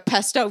 You want a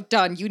pesto?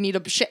 Done. You need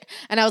a shit.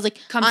 And I was like,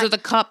 Comes with a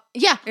cup.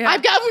 yeah, Yeah.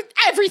 I've got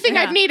everything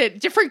Yeah. I've needed.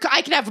 Different.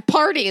 I can have a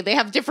party. They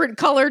have different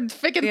colored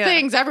freaking Yeah.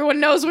 things. Everyone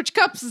knows which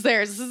cups is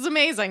theirs. This is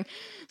amazing.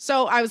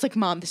 So I was like,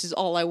 Mom, this is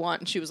all I want.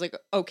 And she was like,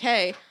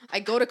 okay. I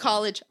go to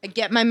college. I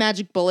get my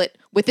magic bullet.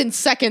 Within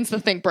seconds, the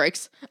thing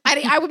breaks.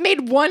 I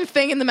made one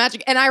thing in the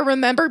magic. And I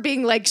remember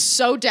being like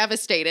so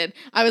devastated.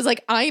 I was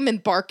like, I am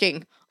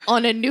embarking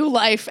on a new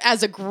life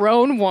as a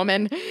grown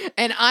woman.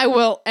 And I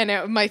will.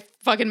 And my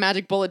fucking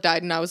magic bullet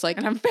died. And I was like,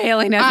 And I'm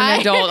failing as an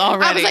adult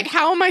already. I was like,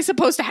 how am I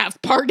supposed to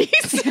have parties?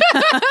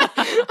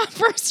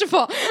 First of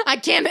all, I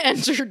can't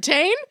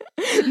entertain.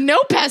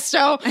 No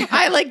pesto.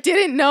 I like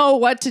didn't know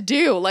what to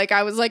do. Like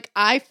I was like,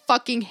 I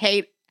fucking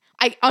hate.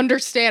 I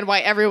understand why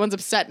everyone's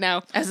upset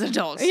now. as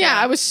adults. Yeah,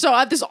 I was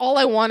so this all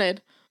I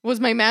wanted was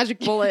my magic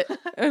bullet.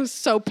 I was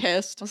so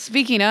pissed. Well,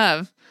 speaking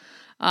of,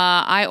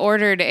 I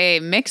ordered a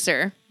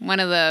mixer, one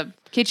of the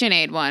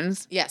KitchenAid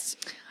ones. Yes.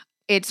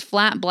 It's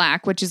flat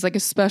black, which is like a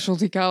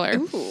specialty color.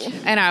 Ooh.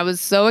 And I was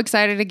so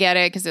excited to get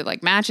it because it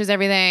like matches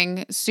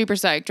everything. Super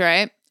psyched,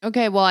 right?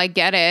 Okay, well, I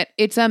get it.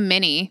 It's a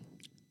mini.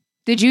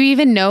 Did you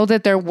even know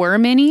that there were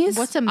minis?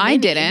 What's a I mini?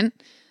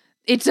 didn't.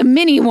 It's a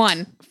mini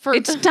one.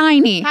 It's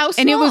tiny. How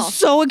And it small? was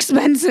so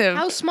expensive.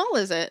 How small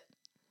is it?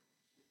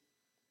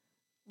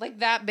 Like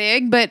that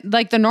big, but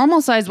like the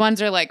normal size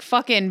ones are like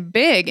fucking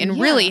big and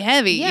Yeah. really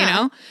heavy, Yeah. you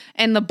know?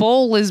 And the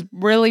bowl is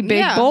really big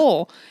Yeah.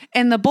 bowl.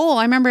 And the bowl,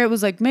 I remember it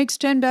was like makes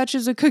 10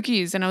 batches of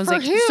cookies. And I was For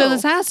like, who? so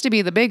this has to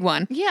be the big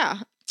one. Yeah.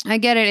 I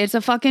get it. It's a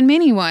fucking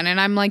mini one.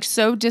 And I'm like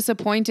so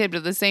disappointed. But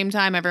at the same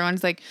time,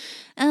 everyone's like,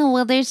 oh,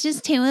 well, there's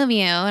just 2 of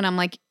you. And I'm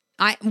like,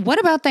 what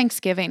about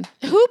Thanksgiving?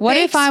 Who What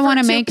if bakes I for want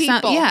to 2 make some?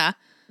 people? Yeah.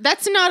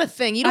 That's not a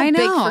thing. You I don't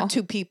bake know. for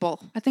 2 people.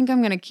 I think I'm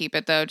going to keep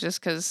it though, just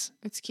because,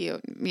 It's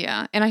cute.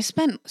 yeah. And I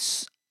spent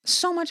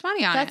so much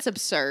money on That's it.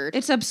 absurd.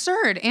 It's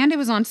absurd. And it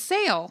was on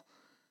sale.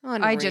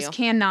 Unreal. I just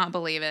cannot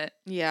believe it.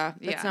 Yeah,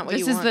 that's Yeah, not what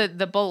this you is want.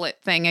 the bullet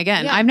thing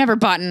again. Yeah. I've never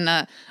bought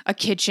a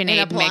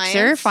KitchenAid mixer.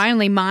 appliance?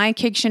 Finally, my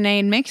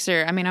KitchenAid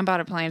mixer. I mean, I bought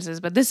appliances,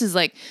 but this is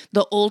like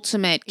the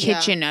ultimate Yeah.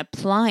 kitchen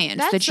appliance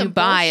That's that you some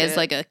buy as bullshit.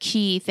 like a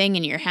key thing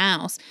in your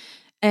house,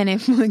 and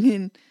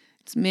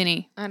it's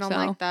mini. I don't So,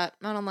 like that.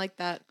 I don't like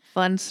that.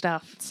 fun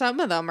stuff.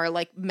 Some of them are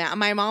like,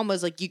 my mom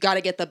was like, you got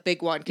to get the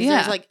big one because Yeah.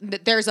 there's like,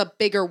 there's a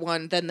bigger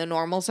one than the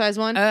normal size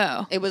one.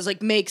 Oh, It was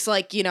like makes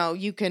like, you know,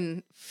 you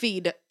can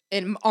feed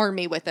an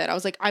army with it. I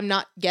was like,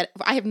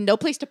 I have no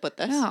place to put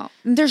this. no,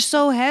 they're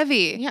so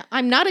heavy. Yeah,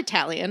 I'm not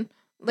Italian.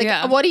 Like,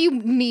 Yeah. what do you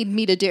need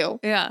me to do?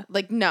 Yeah,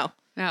 Like, no.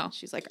 no.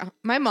 She's like,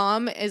 my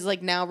mom is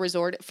like now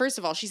First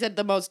of all, she said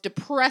the most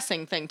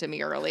depressing thing to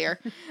me earlier.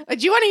 Do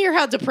you want to hear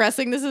how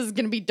depressing this is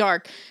going to be?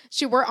 Dark.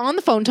 We're on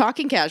the phone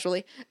talking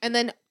casually, and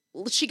then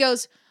she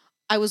goes,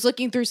 I was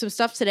looking through some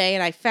stuff today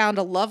and I found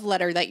a love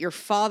letter that your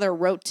father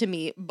wrote to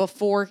me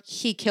before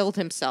he killed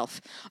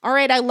himself. All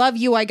right, I love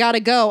you. I gotta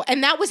go.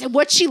 And that was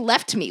what she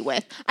left me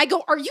with. I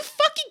go, are you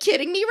fucking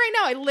kidding me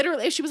right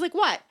now? She was like,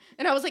 what?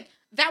 And I was like,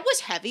 that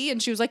was heavy.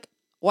 And she was like,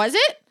 was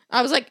it?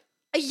 I was like,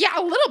 yeah,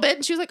 a little bit.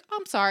 And she was like, oh,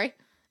 I'm sorry.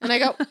 And I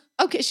go,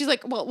 okay. She's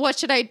like, well, what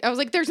should I was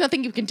like, there's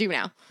nothing you can do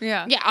now.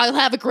 Yeah, Yeah, I'll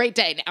have a great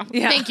day now.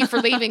 Yeah. Thank you for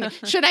leaving.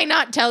 Should I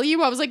not tell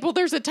you? I was like, well,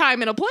 there's a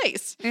time and a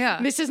place.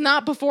 Yeah. This is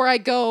not before I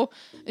go.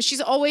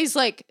 She's always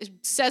like,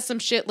 says some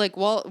shit like,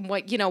 well,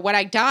 when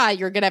I die,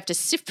 you're going to have to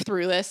sift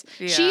through this.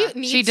 Yeah.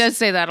 She She does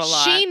say that a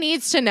lot. She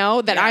needs to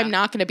know that Yeah. I'm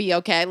not going to be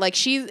okay. Like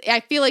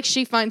I feel like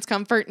she finds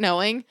comfort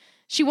knowing.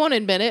 She won't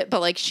admit it, but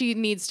like she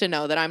needs to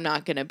know that I'm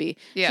not going to be.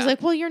 Yeah. She's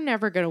like, well, you're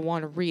never going to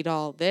want to read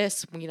all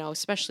this,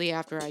 especially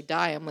after I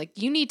die. I'm like,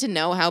 you need to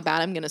know how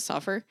bad I'm going to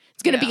suffer.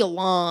 It's going to Yeah. be a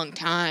long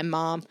time,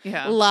 Mom.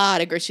 Yeah. A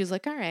lot of girls. She's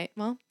like, all right,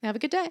 well, have a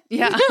good day.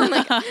 Yeah. I'm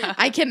like,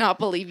 I cannot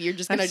believe you're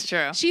just going to. That's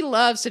true. She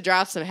loves to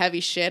drop some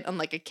heavy shit on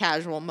like a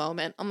casual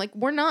moment. I'm like,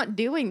 we're not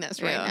doing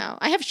this right Yeah. now.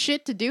 I have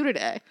shit to do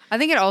today. I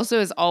think it also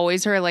is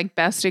always her like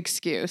best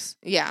excuse.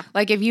 Yeah.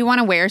 Like if you want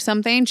to wear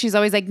something, she's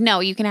always like,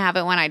 "No, you can have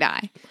it when I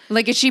die."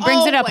 Like if she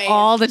brings it up Always.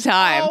 all the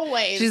time.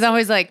 Always. She's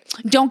always like,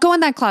 "Don't go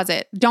in that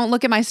closet. Don't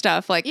look at my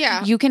stuff. Like,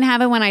 Yeah. you can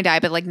have it when I die,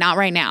 but like not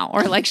right now."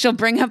 Or like she'll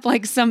bring up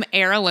like some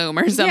heirloom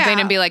or something Yeah.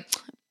 and be like,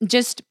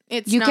 "Just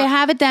It's you not- can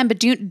have it then, but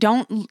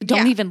don't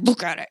Yeah. even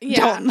look at it.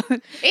 Yeah. Don't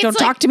It's don't like-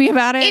 talk to me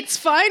about it." It's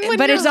fine when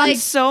but you're it's on like,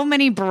 so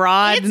many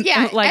broad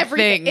like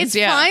everything. things. It's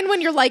yeah. fine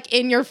when you're like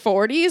in your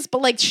 40s,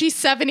 but like she's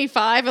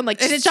 75 and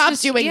like And it's stop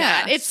just- doing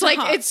yeah, that. It's stop.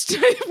 like it's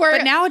where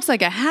But now it's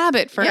like a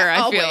habit for her. I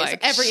feel always, like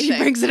everything. she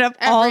brings it up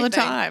all the Everything.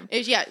 time.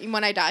 Yeah,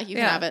 when I die, you can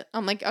Yeah. have it.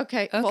 I'm like,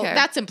 okay, well, Okay.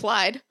 that's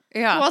implied.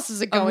 Yeah. Who else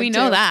is it Oh, going we to?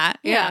 know that.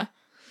 Yeah. Yeah.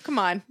 Come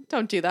on,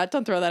 don't do that.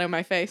 Don't throw that in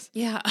my face.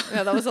 Yeah.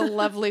 Yeah, that was a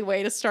lovely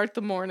way to start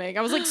the morning.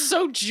 I was like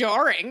so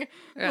jarring.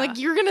 Yeah. Like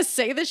you're gonna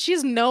say this? She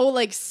has no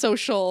like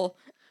social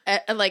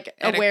like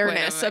Etiquette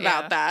awareness of it,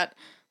 about yeah. that.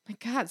 My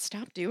God,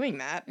 stop doing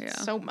that. Yeah.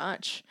 So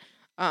much.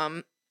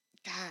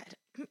 God,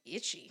 I'm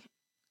itchy.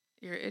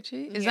 You're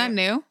itchy? Is Yeah. that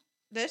new?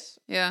 This?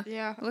 Yeah.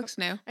 Yeah. It looks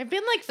new. I've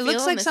been like It looks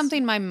feeling like this-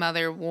 something my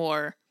mother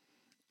wore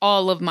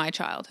all of my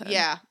childhood.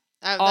 Yeah.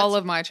 All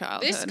of my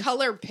childhood. this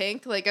color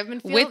pink. Like I've been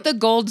feeling with the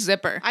gold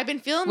zipper. I've been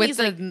feeling with these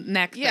the like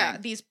neck yeah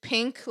thing. these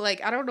pink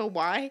like I don't know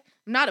why.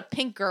 I'm not a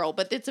pink girl,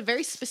 but it's a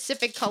very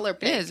specific color It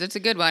pink. is. It's a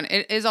good one.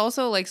 It is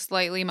also like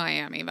slightly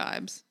Miami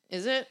vibes.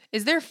 Is it?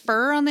 Is there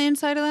fur on the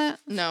inside of that?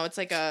 No, it's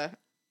like a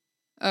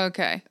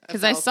Okay.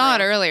 Because I saw it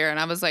Velcro. earlier and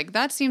I was like,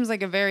 that seems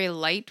like a very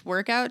light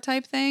workout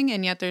type thing.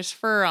 And yet there's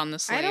fur on the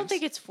sleeves. I don't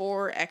think it's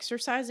for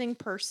exercising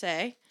per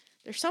se.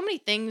 There's so many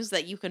things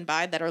that you can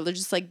buy that are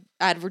just like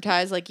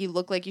advertised, like you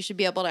look like you should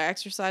be able to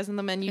exercise in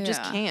them, and you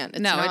just Yeah. can't.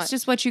 no, it's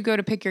just what you go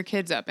to pick your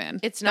kids up in.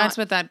 It's That's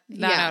not- what that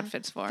yeah.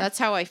 outfit's for. That's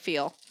how I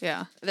feel.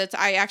 yeah.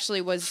 I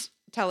actually was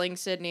telling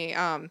Sydney.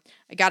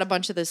 I I got a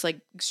bunch of this like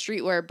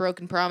streetwear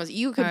Broken Promise.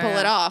 You can pull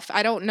it yeah. off.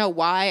 I don't know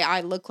why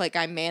I look like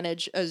I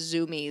manage a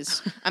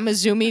Zoomies. I'm a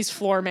Zoomies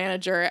floor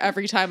manager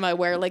every time I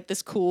wear like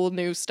this cool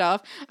new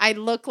stuff. I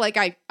look like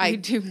I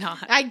do not.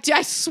 I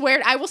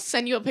swear I will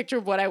send you a picture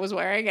of what I was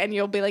wearing and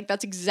you'll be like,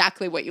 that's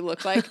exactly what you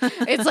look like.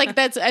 It's like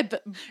that's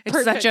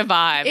It's such a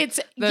vibe. It's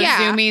the yeah.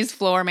 Zoomies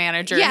floor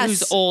manager Yes.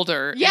 who's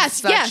older. Yes,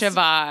 It's such yes. a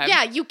vibe.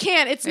 Yeah, you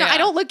can't. It's not. I Yeah.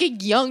 don't look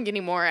young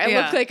anymore. I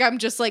Yeah. look like I'm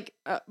just like,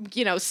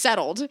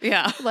 settled.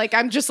 Yeah. Like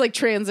I'm just like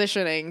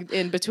transitioning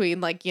in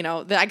between, like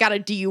I got a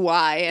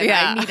DUI and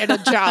Yeah. I needed a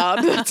job.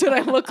 That's what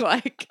I look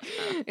like.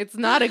 It's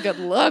not a good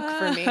look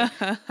for me.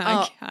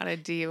 I got a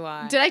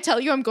DUI. Did I tell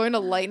you I'm going to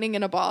Lightning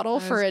in a Bottle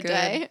That for was a good.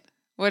 day?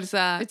 What's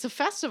that? It's a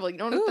festival. You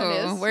don't know what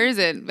that Ooh, is? where is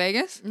it?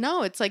 Vegas?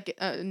 No, it's like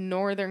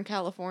Northern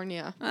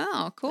California.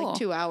 Oh, cool. Like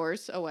 2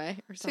 hours away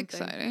or It's something.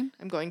 exciting.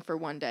 I'm going for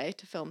one day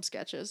to film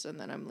sketches and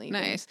then I'm leaving.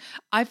 Nice.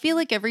 I feel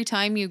like every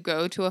time you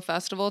go to a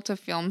festival to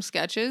film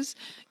sketches,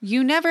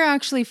 you never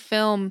actually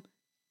film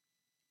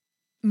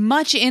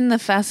much in the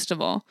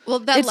festival.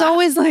 Well, It's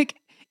always like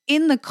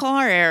in the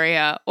car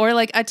area or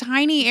like a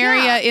tiny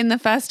area Yeah. in the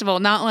festival,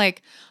 not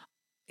like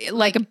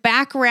a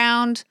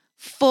background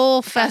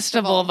full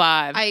festival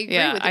vibe. I agree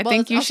yeah, with you. I Well,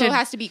 think it you also should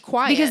has to be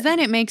quiet. because then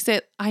it makes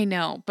it. I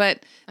know,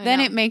 but I then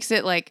know. it makes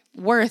it like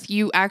worth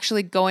you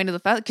actually going to the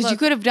festival because you Look.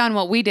 could have done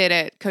what we did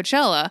at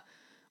Coachella,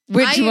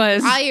 which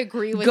was I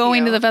agree with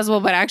going you. to the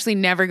festival but actually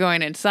never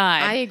going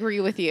inside. I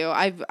agree with you.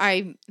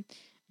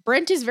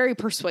 Brent is very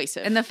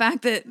persuasive. and the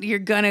fact that you're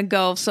gonna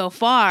go so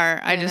far,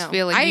 I just know.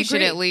 feel like I you should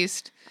agree. at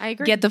least I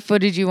agree. get the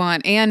footage you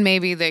want and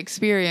maybe the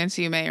experience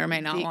you may or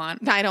may not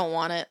want. I don't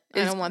want it. I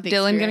Is don't want the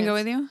Dylan experience. gonna go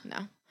with you?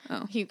 No.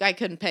 Oh. I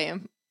couldn't pay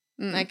him.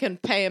 Mm. I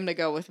couldn't pay him to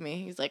go with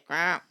me. He's like,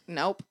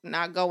 nope,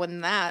 not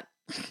going that.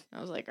 I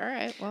was like, all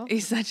right, well.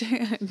 He's such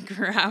a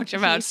grouch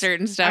about He's-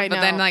 certain stuff, I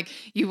but then know. like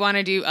you want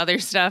to do other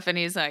stuff, and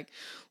he's like,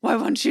 "Why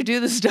won't you do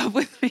the stuff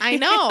with me?" I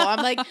know.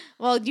 I'm like,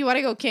 well, do you want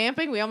to go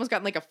camping? We almost got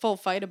in like a full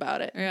fight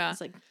about it. Yeah.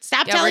 It's like,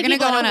 stop Yeah, we're telling gonna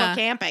people go to on go a-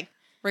 camping.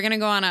 We're gonna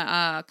go on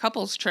a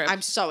couples trip.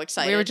 I'm so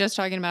excited. We were just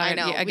talking about I it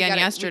know. again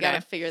yesterday. We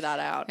gotta figure that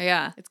out.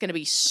 Yeah, It's gonna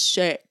be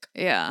sick.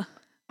 yeah.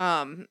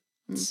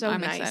 It's so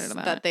I'm nice excited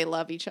about that it. they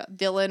love each other.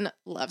 Dylan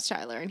loves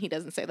Tyler, and he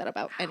doesn't say that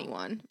about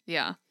anyone,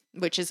 Yeah,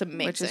 which is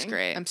amazing. Which is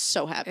great. I'm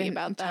so happy and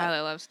about that.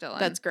 Tyler loves Dylan.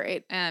 That's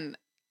great. and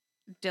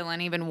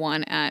Dylan even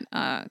won at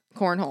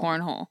Cornhole.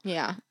 cornhole,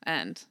 Yeah,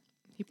 and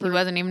he proved-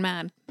 wasn't even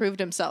mad. proved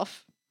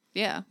himself.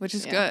 Yeah, which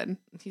is Yeah. good.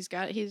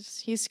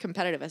 He's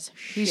competitive as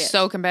shit. He's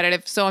so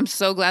competitive. So I'm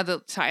so glad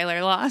that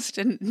Tyler lost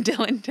and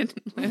Dylan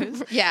didn't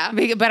lose. yeah.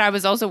 But I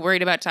was also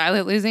worried about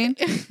Tyler losing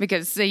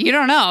because you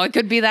don't know. It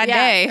could be that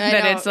day I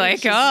that know. it's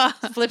like,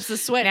 just flips the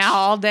switch. now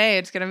all day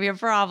it's going to be a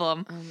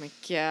problem. Oh my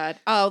god.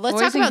 Oh, let's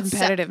Boys talk and about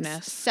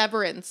competitiveness.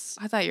 Severance.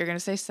 I thought you were going to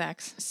say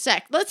sex.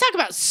 Let's talk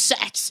about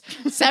sex.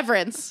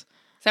 Severance.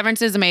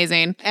 Severance is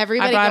amazing.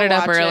 Everybody I brought go it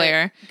up watch it.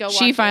 earlier. Go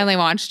She watch it. finally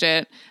watched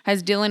it.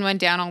 Has Dylan went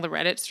down all the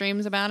Reddit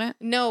streams about it?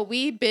 No,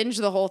 we binged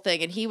the whole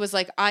thing, and he was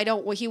like, "I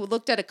don't." Well, he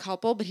looked at a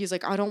couple, but he's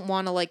like, "I don't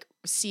want to like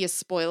see a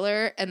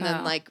spoiler and then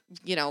Oh. like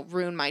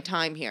ruin my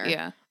time here."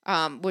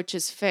 Yeah. Which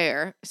is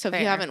fair. So if you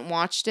Fair. haven't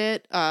watched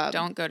it,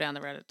 Don't go down the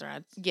Reddit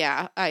threads.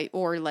 yeah, I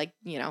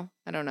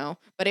don't know,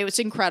 but it was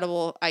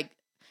incredible.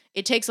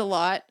 It takes a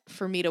lot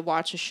for me to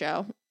watch a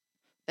show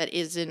that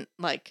isn't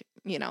like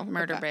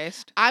Murder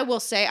based. I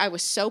will say I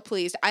was so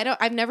pleased.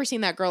 I've never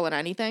seen that girl in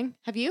anything.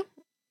 Have you?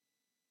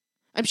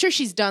 I'm sure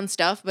she's done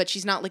stuff, but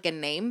she's not like a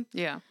name.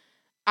 Yeah.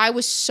 I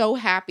was so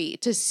happy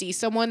to see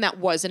someone that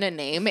wasn't a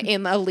name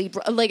in a lead.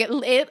 Like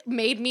it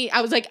made me. I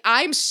was like,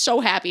 I'm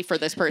so happy for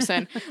this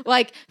person.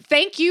 Like,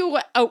 thank you,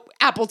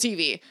 Apple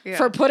TV, Yeah.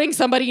 for putting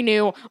somebody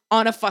new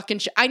on a fucking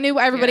show. I knew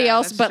everybody Yeah,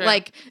 else, that's but true.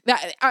 like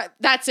that.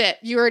 That's it.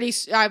 You already.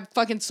 I'm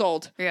fucking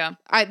sold. Yeah.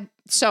 I'm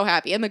so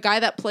happy. And the guy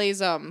that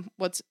plays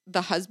what's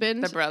the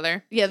husband? The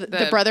brother. Yeah, the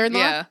the- brother-in-law.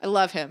 yeah. I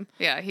love him.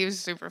 Yeah. He was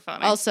super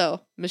funny.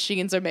 Also,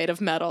 machines are made of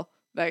metal.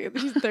 Like,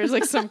 there's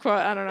like some quote.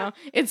 I don't know.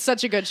 It's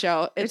such a good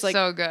show. It's like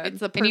so good. It's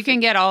the and you can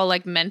perfect- get all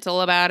like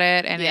mental about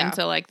it and Yeah.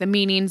 into like the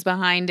meanings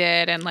behind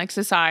it and like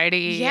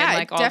society yeah, and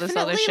like it all this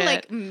definitely other shit.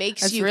 like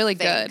makes It's you really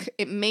think. good.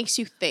 It makes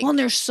you think. Well, and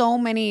there's so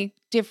many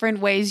different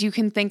ways you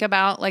can think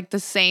about like the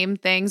same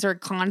things or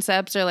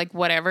concepts or like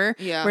whatever.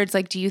 Yeah. Where it's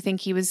like, do you think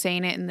he was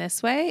saying it in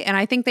this way? And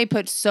I think they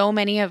put so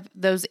many of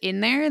those in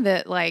there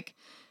that like,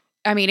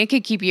 I mean, it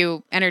could keep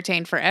you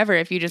entertained forever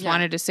if you just Yeah.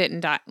 wanted to sit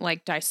and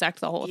dissect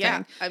the whole Yeah,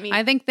 thing. I mean-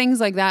 I think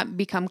things like that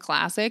become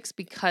classics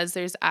because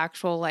there's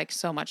actual like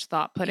so much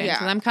thought put into Yeah.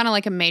 them, kind of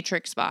like a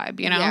Matrix vibe,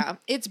 you know? Yeah,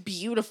 it's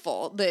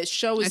beautiful. The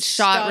show is It's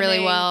shot really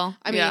stunning. well.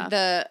 I mean,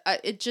 Yeah.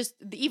 it just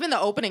even the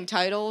opening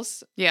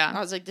titles. I Yeah,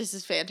 was like, this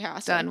is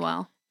fantastic. done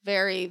well.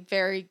 Very,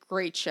 very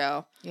great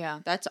show. Yeah.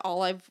 That's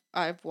all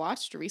I've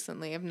watched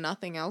recently. I have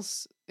nothing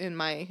else in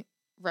my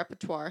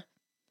repertoire.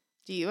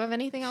 Do you have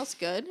anything else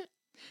good?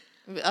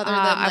 Other than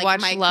I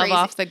watched my Love crazy-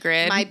 Off the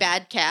Grid. My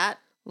Bad Cat.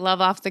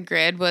 Love Off the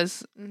Grid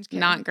was Okay.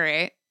 not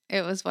great.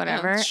 It was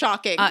whatever. Oh,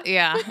 shocking.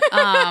 Yeah.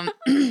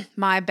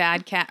 My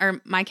Bad Cat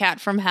or My Cat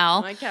from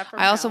Hell. My Cat from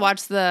I also Hell.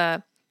 watched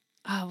the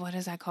Oh, what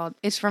is that called?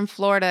 It's from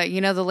Florida.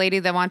 You know, the lady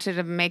that wanted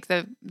to make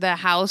the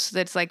house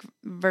that's like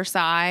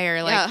Versailles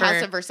or like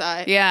House of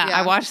Versailles. Yeah,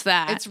 I watched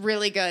that. It's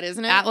really good,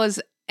 isn't it? That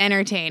was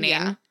entertaining.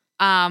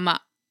 Yeah.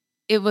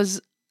 It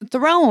was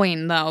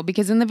throwing though,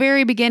 because in the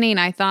very beginning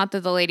I thought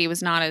that the lady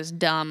was not as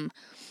dumb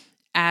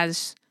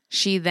as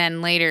she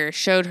then later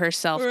showed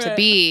herself to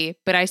be,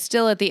 but I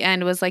still at the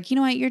end was like, you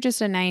know what, you're just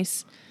a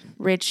nice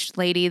rich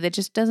lady that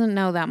just doesn't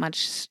know that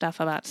much stuff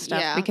about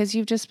stuff because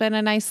you've just been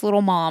a nice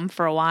little mom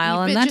for a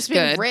while, and that's just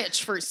good. Been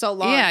rich for so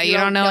long. Yeah, you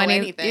don't know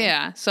anything.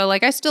 Yeah, so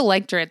like I still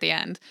liked her at the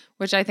end,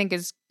 which I think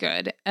is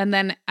good. And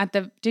then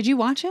did you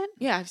watch it?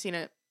 Yeah, I've seen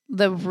it.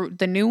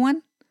 The new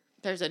one?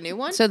 There's a new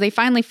one? So they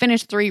finally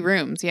finished 3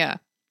 rooms. Yeah.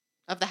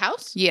 Of the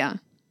house? Yeah.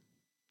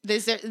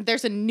 There's a new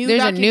There's a new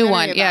documentary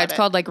one. Yeah, about it's it.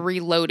 called like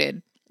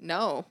Reloaded.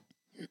 No.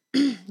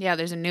 Yeah,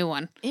 there's a new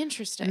one.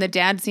 Interesting. And the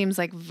dad seems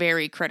like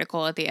very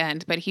critical at the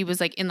end, but he was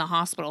like in the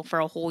hospital for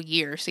a whole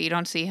year, so you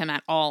don't see him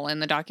at all in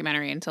the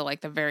documentary until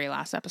like the very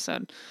last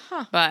episode.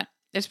 Huh. But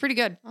it's pretty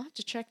good. I'll have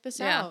to check this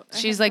Yeah. out.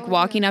 She's like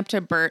walking up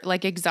to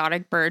like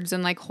exotic birds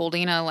and like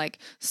holding a like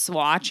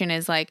swatch and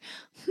is like,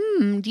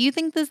 do you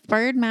think this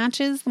bird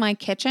matches my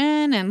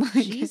kitchen? And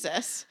like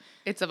Jesus.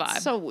 It's a vibe.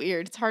 So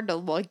weird. It's hard to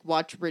like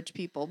watch rich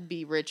people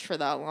be rich for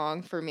that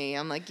long for me.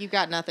 I'm like, you've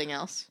got nothing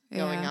else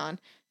going on.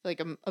 Like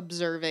I'm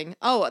observing.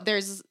 Oh,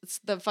 there's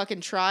the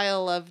fucking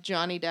trial of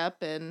Johnny Depp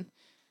and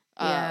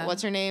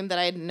what's her name that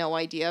I had no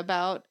idea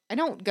about. I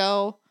don't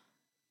go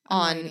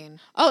on.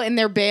 Oh, and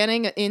they're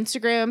banning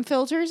Instagram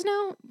filters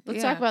now.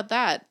 Let's talk about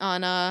that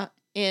on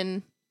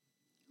in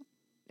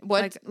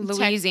what like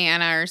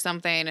Louisiana or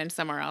something and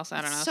somewhere else.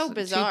 I don't know. So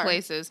bizarre. 2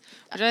 places,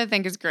 which I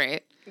think is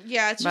great.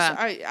 Yeah, it's just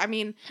I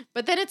mean,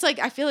 but then it's like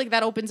I feel like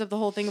that opens up the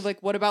whole thing of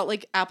like, what about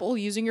like Apple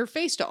using your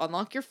face to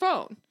unlock your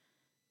phone?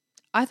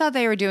 I thought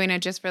they were doing it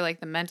just for like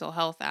the mental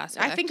health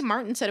aspect. I think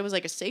Martin said it was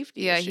like a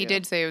safety Yeah, issue. he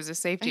did say it was a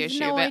safety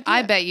issue, no but idea.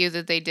 I bet you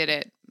that they did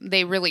it.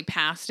 They really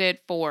passed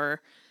it for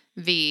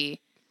the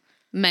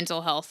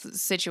mental health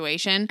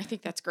situation. I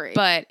think that's great.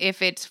 But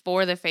if it's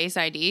for the Face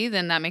ID,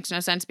 then that makes no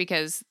sense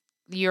because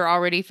you're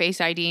already Face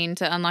IDing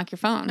to unlock your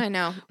phone. I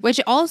know. Which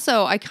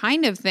also, I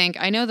kind of think,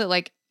 I know that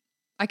like,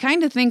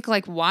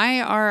 why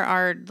are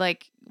our,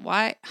 like,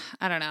 why?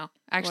 I don't know.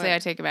 Actually, What? I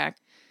take it back.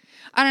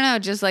 I don't know,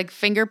 just like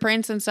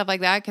fingerprints and stuff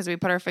like that because we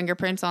put our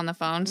fingerprints on the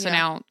phone. So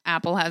now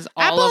Apple has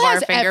all of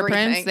our fingerprints.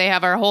 everything. They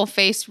have our whole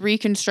face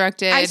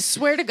reconstructed. I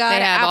swear to God, They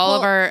have Apple, all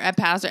of our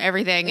password,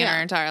 everything in Yeah.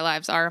 our entire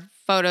lives, our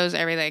photos,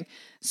 everything.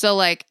 So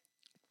like,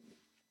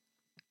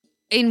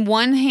 in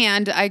one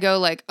hand, I go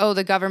like, oh,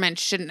 the government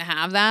shouldn't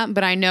have that.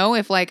 But I know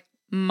if like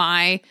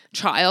my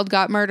child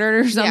got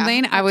murdered or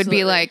something, I would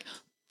be absolutely. like,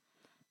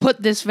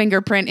 put this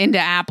fingerprint into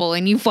Apple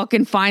and you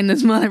fucking find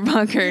this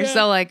motherfucker.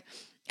 So like,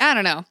 I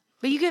don't know.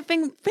 But you get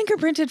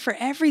fingerprinted for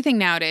everything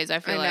nowadays, I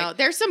feel I know. like.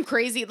 There's some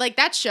crazy, like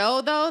that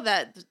show though,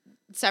 that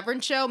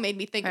Severance show made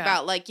me think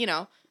about like, you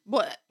know,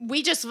 what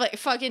we just like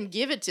fucking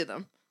give it to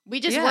them. We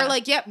just were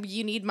like, yep,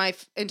 you need my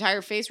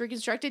entire face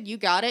reconstructed. You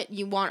got it.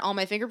 You want all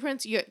my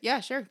fingerprints? Yeah,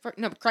 sure.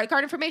 No, credit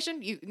card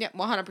information?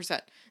 100%.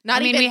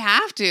 Not even we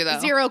have to though.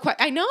 zero.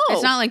 I know.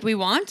 It's not like we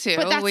want to.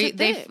 But that's the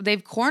thing.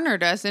 They've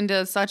cornered us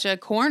into such a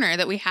corner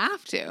that we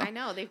have to. I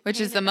know. Which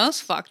is the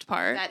most fucked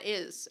part. That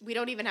is. We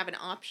don't even have an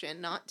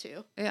option not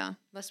to. Yeah.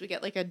 Unless we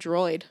get like a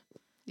droid.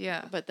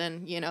 Yeah. But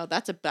then, you know,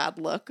 that's a bad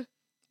look.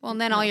 Well, and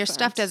then all your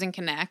stuff doesn't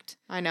connect.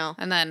 I know.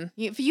 And then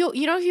If you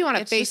want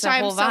to It's just a FaceTime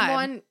whole vibe.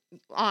 someone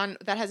on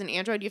that has an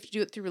Android, you have to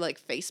do it through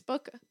like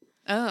Facebook.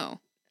 oh,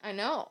 I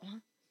know.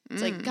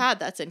 It's like, God,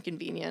 that's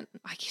inconvenient.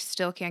 I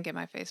still can't get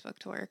my Facebook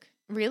to work.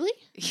 Really?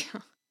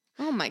 Yeah.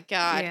 Oh my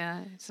God.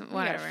 Yeah. It's, We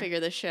whatever. gotta figure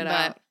this shit But-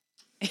 out.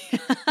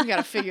 We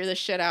gotta figure this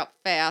shit out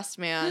fast,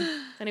 man.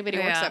 If anybody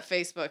works Yeah. at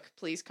Facebook,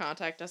 please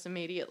contact us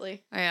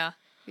immediately. Yeah.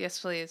 Yes,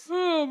 please.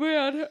 Oh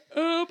man,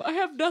 I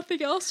have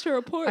nothing else to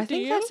report. I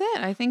think that's it.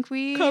 I think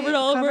we Covered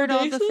all of our the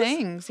bases?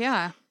 things.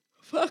 Yeah.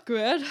 Fuck,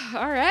 man.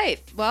 All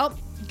right. Well,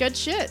 good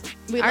shit.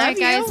 We All love right,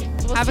 you.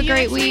 guys. We'll Have a see you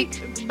great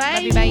next week. Bye.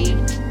 Love you.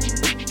 Bye.